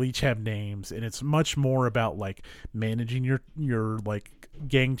they'll each have names, and it's much more about like managing your like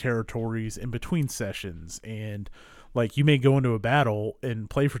gang territories in between sessions. And like you may go into a battle and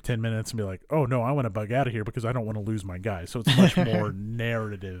play for 10 minutes and be like, oh no, I want to bug out of here because I don't want to lose my guy. So it's much more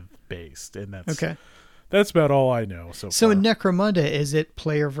narrative based, and that's about all I know so far. In Necromunda, is it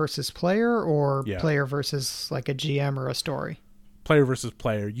player versus player or player versus like a GM or a story? Player versus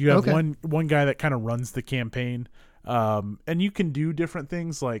player. You have one guy that kind of runs the campaign, and you can do different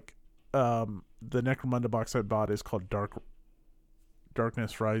things. Like the Necromunda box I bought is called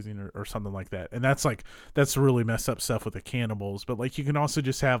Darkness Rising or something like that, and that's really messed up stuff with the cannibals. But like you can also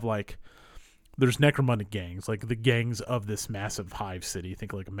just have like, there's Necromunda gangs, like the gangs of this massive hive city.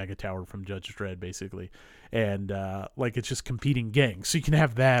 Think like a mega tower from Judge Dredd, basically. And like it's just competing gangs. So you can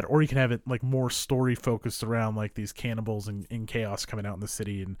have that, or you can have it like more story focused around like these cannibals and chaos coming out in the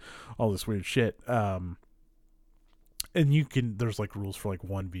city and all this weird shit. And there's like rules for like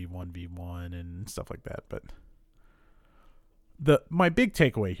 1v1v1 and stuff like that. But my big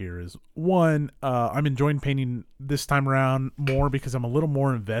takeaway here is, one, I'm enjoying painting this time around more because I'm a little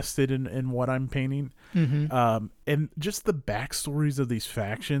more invested in what I'm painting. Mm-hmm. And just the backstories of these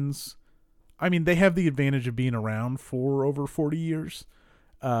factions. I mean, they have the advantage of being around for over 40 years.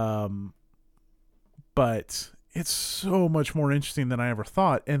 But it's so much more interesting than I ever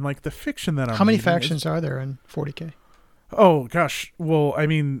thought. And like the fiction that I'm How many factions are there in 40K? Oh, gosh. Well, I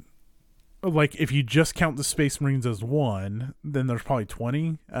mean, like if you just count the Space Marines as one, then there's probably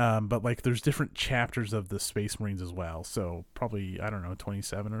 20. But like there's different chapters of the Space Marines as well. So probably, I don't know,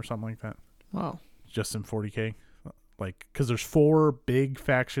 27 or something like that. Wow. Just in 40K. Like, because there's 4 big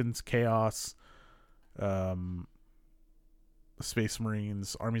factions: Chaos, Space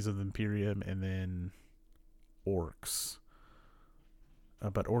Marines, Armies of the Imperium, and then Orcs.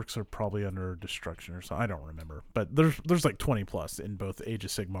 but orcs are probably under destruction or something. I don't remember. But there's like 20 plus in both Age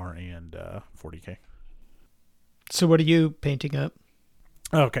of Sigmar and 40k. So what are you painting up?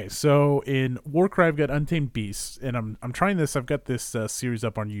 Okay, so in Warcry I've got Untamed Beasts, and I'm trying this. I've got this series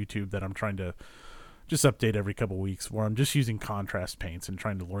up on YouTube that I'm trying to just update every couple weeks, where I'm just using contrast paints and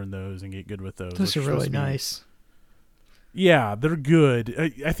trying to learn those and get good with those. Those are really nice. Yeah, they're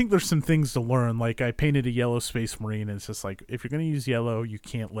good. I think there's some things to learn. Like I painted a yellow Space Marine, and it's just like, if you're going to use yellow, you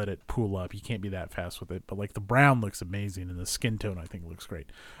can't let it pool up. You can't be that fast with it. But like the brown looks amazing, and the skin tone I think looks great.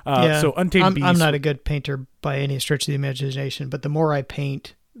 So Untamed Beast. I'm not a good painter by any stretch of the imagination, but the more I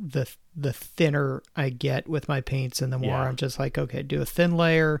paint, the thinner I get with my paints, and the more I'm just like, okay, do a thin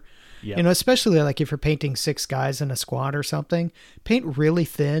layer. Yep. You know, especially like if you're painting 6 guys in a squad or something, paint really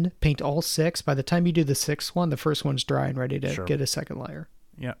thin, paint all 6. By the time you do the 6th one, the first one's dry and ready to get a second layer.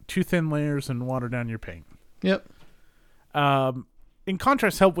 Yeah, 2 thin layers and water down your paint. Yep. In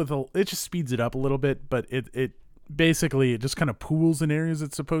contrast, help with it just speeds it up a little bit, but it basically it just kind of pools in areas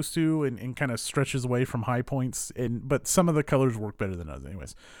it's supposed to, and kind of stretches away from high points. But some of the colors work better than others,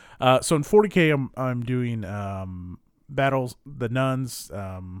 anyways. So in 40k, I'm doing battles, the nuns.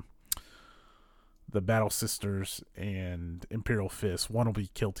 The Battle Sisters and Imperial Fist. One will be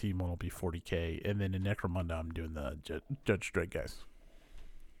Kill Team, one will be 40k, and then in Necromunda I'm doing the Judge Dredd guys.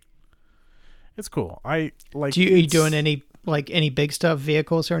 It's cool. I like. Are you doing any big stuff,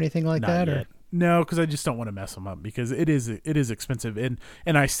 vehicles or anything like that? Yet. Or? No, because I just don't want to mess them up, because it is expensive, and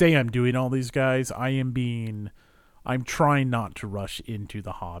I say I'm doing all these guys. I'm trying not to rush into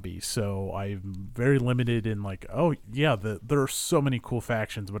the hobby, so I'm very limited in like, oh yeah, there are so many cool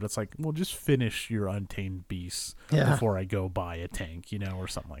factions, but it's like, well, just finish your Untamed Beasts before I go buy a tank, or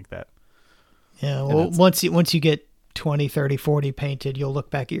something like that. Yeah, well, once you get 20, 30, 40 painted, you'll look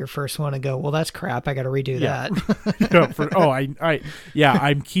back at your first one and go, well, that's crap, I got to redo that.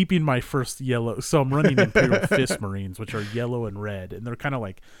 I'm keeping my first yellow, so I'm running Imperial Fist Marines, which are yellow and red, and they're kind of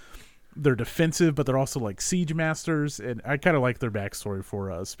like, they're defensive, but they're also like siege masters, and I kind of like their backstory for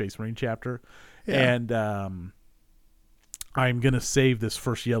a Space Marine chapter. Yeah. And I'm gonna save this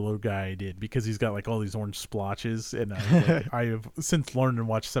first yellow guy I did, because he's got like all these orange splotches, and I have since learned and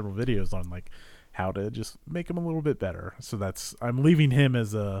watched several videos on like how to just make him a little bit better. So I'm leaving him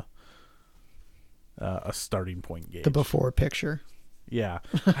as a starting point gauge. The before picture. Yeah,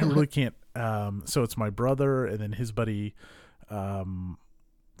 I really can't. So it's my brother and then his buddy.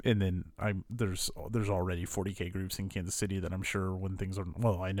 And then there's already 40k groups in Kansas City that I'm sure when things are,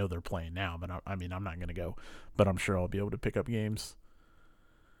 well, I know they're playing now, but I'm not going to go, but I'm sure I'll be able to pick up games.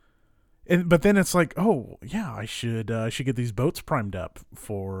 But then it's like, oh yeah, I should get these boats primed up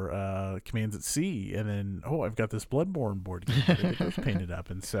for Commands at Sea, and then I've got this Bloodborne board game to get those painted up,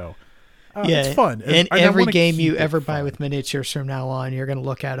 and so it's fun. And every game you ever buy with miniatures from now on, you're going to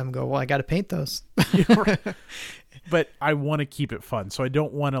look at them and go, well, I got to paint those. But I want to keep it fun, so I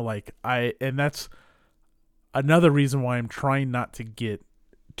don't want to and that's another reason why I'm trying not to get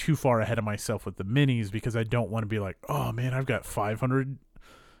too far ahead of myself with the minis, because I don't want to be like, oh man, I've got 500,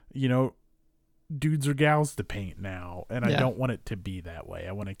 dudes or gals to paint now, and I don't want it to be that way.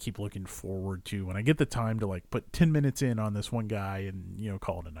 I want to keep looking forward to when I get the time to like put 10 minutes in on this one guy and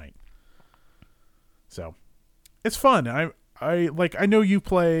call it a night. So it's fun. I know you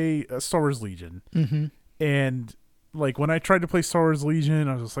play Star Wars Legion, and like when I tried to play Star Wars Legion,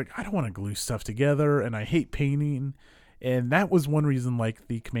 I was just like, I don't want to glue stuff together, and I hate painting. And that was one reason, like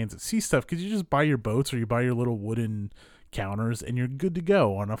the Commands at Sea stuff, because you just buy your boats or you buy your little wooden counters and you're good to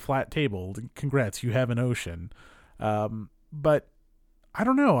go on a flat table. Congrats, you have an ocean. But I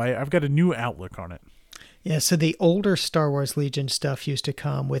don't know. I've got a new outlook on it. Yeah, so the older Star Wars Legion stuff used to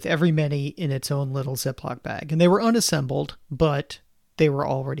come with every mini in its own little Ziploc bag. And they were unassembled, but they were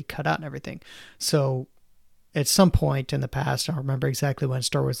already cut out and everything. So at some point in the past, I don't remember exactly when,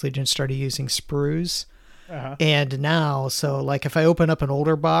 Star Wars Legion started using sprues. And now, so like if I open up an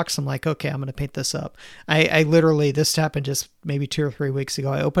older box, I'm like, okay, I'm going to paint this up. I literally, this happened just maybe 2 or 3 weeks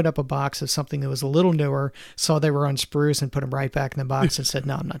ago. I opened up a box of something that was a little newer, saw they were on sprues, and put them right back in the box and said,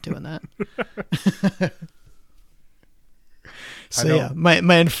 no, I'm not doing that. So yeah,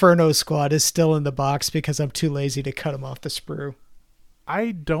 my Inferno squad is still in the box because I'm too lazy to cut them off the sprue.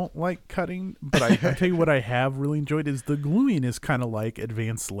 I don't like cutting, but I tell you what I have really enjoyed is the gluing is kind of like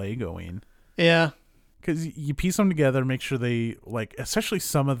advanced Legoing. Yeah. Because you piece them together, make sure they, like, especially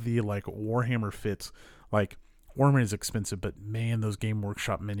some of the, like, Warhammer fits. Like, Warhammer is expensive, but, man, those Game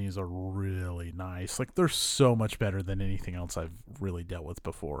Workshop minis are really nice. Like, they're so much better than anything else I've really dealt with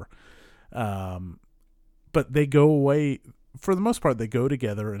before. But they go away, for the most part, they go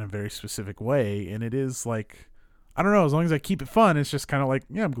together in a very specific way, and it is, like, I don't know. As long as I keep it fun, it's just kind of like,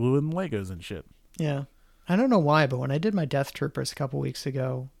 yeah, I'm gluing Legos and shit. Yeah. I don't know why, but when I did my Death Troopers a couple weeks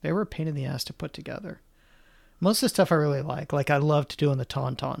ago, they were a pain in the ass to put together. Most of the stuff I really like. Like I loved doing the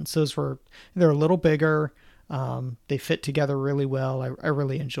Tauntauns. They're a little bigger. They fit together really well. I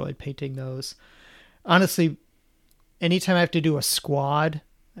really enjoyed painting those. Honestly, anytime I have to do a squad,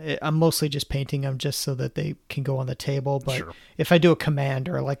 I'm mostly just painting them just so that they can go on the table. But Sure. if I do a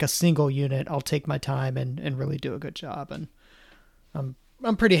commander, like a single unit, I'll take my time and really do a good job. And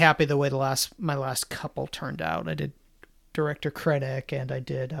I'm pretty happy the way my last couple turned out. I did Director Krennic and I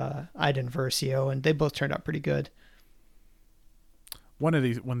did Iden Versio, and they both turned out pretty good. One of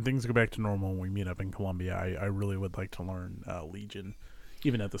these, when things go back to normal and we meet up in Columbia, I really would like to learn Legion,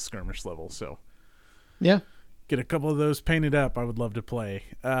 even at the skirmish level. So Yeah. get a couple of those painted up. I would love to play.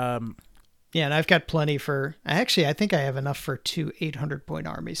 Yeah, and I've got plenty for. Actually, I think I have enough for 2 800-point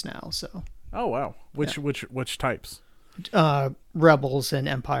armies now. So. Oh wow, which types? Rebels and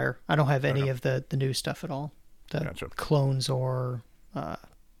Empire. I don't have any of the new stuff at all. The Gotcha. clones or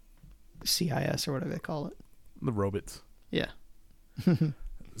CIS or whatever they call it. The robots. Yeah.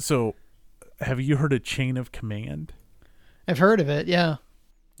 So, have you heard of Chain of Command? I've heard of it. Yeah.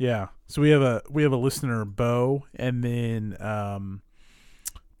 Yeah. So we have a listener, Bo, and then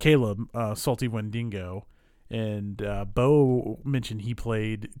Caleb, Salty Wendigo, and Bo mentioned he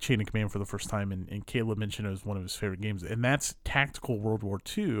played Chain of Command for the first time, and Caleb mentioned it was one of his favorite games, and that's tactical World War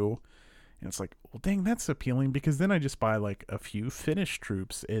II. And it's like, well, dang, that's appealing, because then I just buy like a few Finnish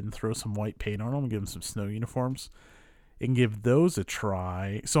troops and throw some white paint on them and give them some snow uniforms and give those a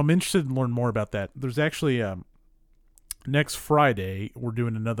try. So I'm interested in learn more about that. There's actually next Friday, we're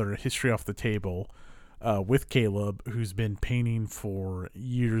doing another History Off the Table with Caleb, who's been painting for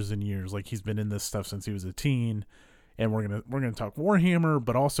years and years. Like, he's been in this stuff since he was a teen. And we're gonna talk Warhammer,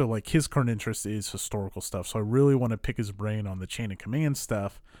 but also like his current interest is historical stuff. So I really want to pick his brain on the Chain of Command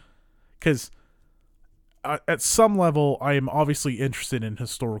stuff, because at some level I am obviously interested in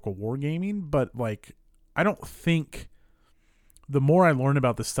historical wargaming, but like I don't think the more I learn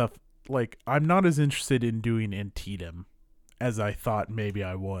about this stuff, like I'm not as interested in doing Antietam as I thought maybe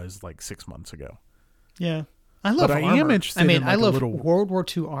I was like 6 months ago. Yeah. I love But armor. I am interested in, I like, a love little- World War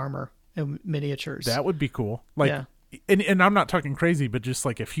II armor and miniatures. That would be cool. Like, Yeah. and I'm not talking crazy, but just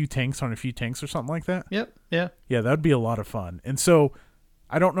like a few tanks on a few tanks or something like that. Yep. Yeah. Yeah, that would be a lot of fun. And so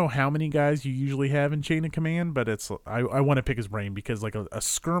I don't know how many guys you usually have in Chain of Command, but I want to pick his brain, because like a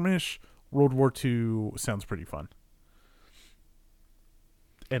skirmish World War II sounds pretty fun.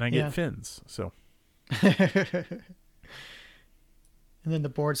 And I get Yeah. fins, so. And then the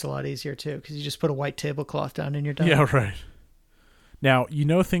board's a lot easier too, because you just put a white tablecloth down and you're done. Yeah, right. Now,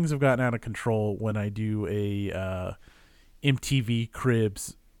 things have gotten out of control when I do a MTV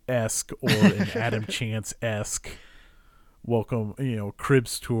Cribs-esque or an Adam Chance-esque welcome,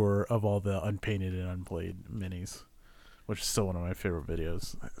 Cribs tour of all the unpainted and unplayed minis, which is still one of my favorite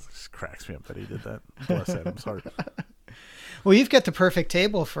videos. It just cracks me up that he did that. Bless Adam's heart. Well, you've got the perfect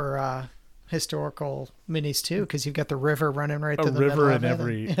table for historical minis too, because you've got the river running right A through the middle river of in it.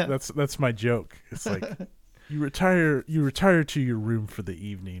 every. Yeah. That's my joke. It's like you retire to your room for the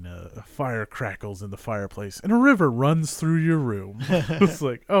evening. A fire crackles in the fireplace, and a river runs through your room. It's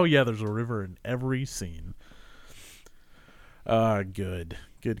like, oh yeah, there's a river in every scene. Good.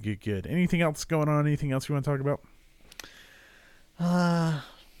 Anything else going on? Anything else you want to talk about?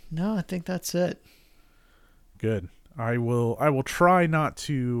 No, I think that's it. Good. I will try not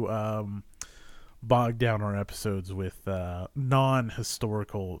to bog down our episodes with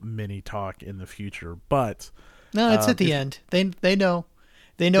non-historical mini talk in the future, but No, it's at the end. They know.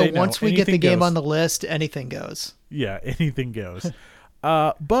 They know once we get the Anything game goes. on the list, anything goes. yeah, anything goes.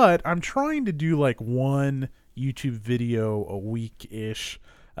 But I'm trying to do like one YouTube video a week-ish.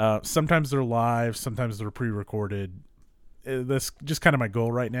 Sometimes they're live, sometimes they're pre-recorded. That's just kind of my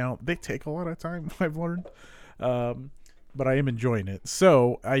goal right now. They take a lot of time, I've learned. But I am enjoying it.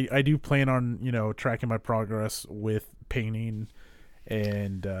 So I do plan on, tracking my progress with painting,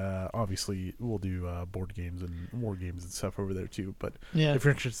 and obviously we'll do board games and war games and stuff over there too. But Yeah. if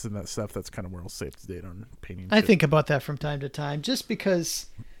you're interested in that stuff, that's kind of where I'll stay up to date on painting. I shit. think about that from time to time, just because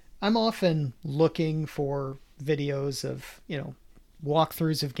I'm often looking for videos of,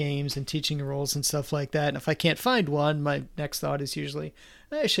 walkthroughs of games and teaching rules and stuff like that. And if I can't find one, my next thought is usually,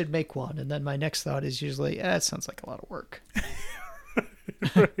 I should make one. And then my next thought is usually, it sounds like a lot of work.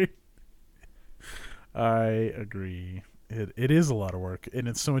 Right. I agree. It is a lot of work, and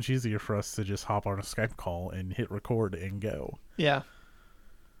it's so much easier for us to just hop on a Skype call and hit record and go. Yeah.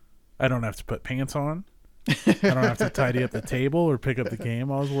 I don't have to put pants on. I don't have to tidy up the table or pick up the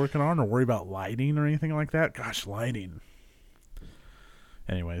game I was working on or worry about lighting or anything like that. Gosh, lighting.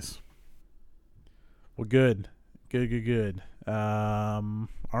 Anyways. Well, good. Good. All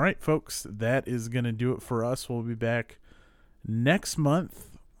right, folks. That is going to do it for us. We'll be back next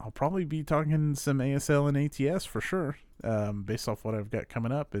month. I'll probably be talking some ASL and ATS for sure, based off what I've got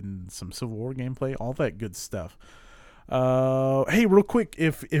coming up and some Civil War gameplay, all that good stuff. Hey, real quick,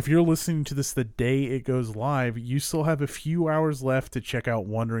 if you're listening to this the day it goes live, you still have a few hours left to check out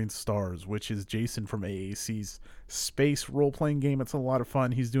Wandering Stars, which is Jason from AAC's space role-playing game. It's a lot of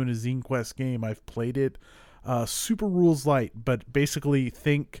fun. He's doing a Zine Quest game. I've played it. Super rules light, but basically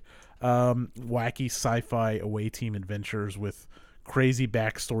think wacky sci-fi away team adventures with crazy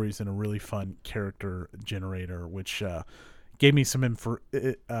backstories and a really fun character generator, which gave me some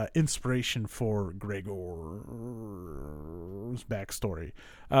inspiration for Gregor's backstory.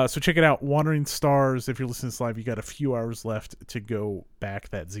 So check it out, Wandering Stars. If you're listening to this live, you got a few hours left to go back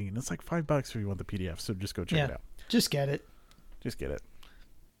that zine. It's like $5 if you want the PDF, so just go check it out. Just get it.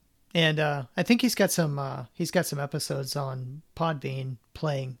 And I think he's got some episodes on Podbean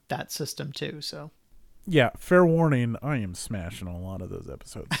playing that system too. So yeah, fair warning, I am smashing a lot of those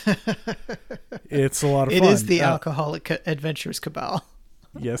episodes. It's a lot of fun. It is the Alcoholic Adventures Cabal.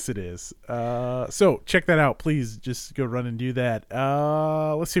 Yes, it is. So check that out. Please just go run and do that.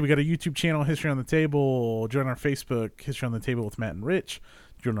 Let's see. We got a YouTube channel, History on the Table. Join our Facebook, History on the Table with Matt and Rich.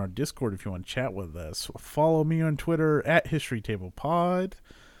 Join our Discord if you want to chat with us. Follow me on Twitter at History Table Pod.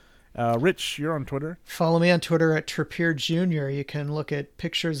 Rich, you're on Twitter. Follow me on Twitter at Trappier Jr. You can look at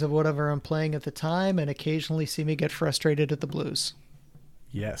pictures of whatever I'm playing at the time and occasionally see me get frustrated at the Blues.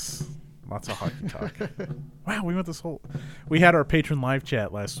 Yes. Lots of hockey talk. Wow, we had our patron live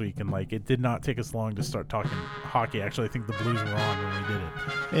chat last week, and like it did not take us long to start talking hockey. Actually, I think the Blues were on when we did it.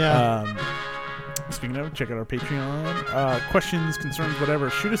 Yeah. Speaking of, check out our Patreon. Questions, concerns, whatever,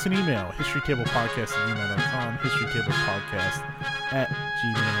 shoot us an email, historytablepodcast@gmail.com,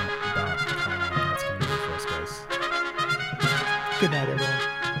 historytablepodcast@gmail.com. That's going to be it for us, guys. Good night, everyone.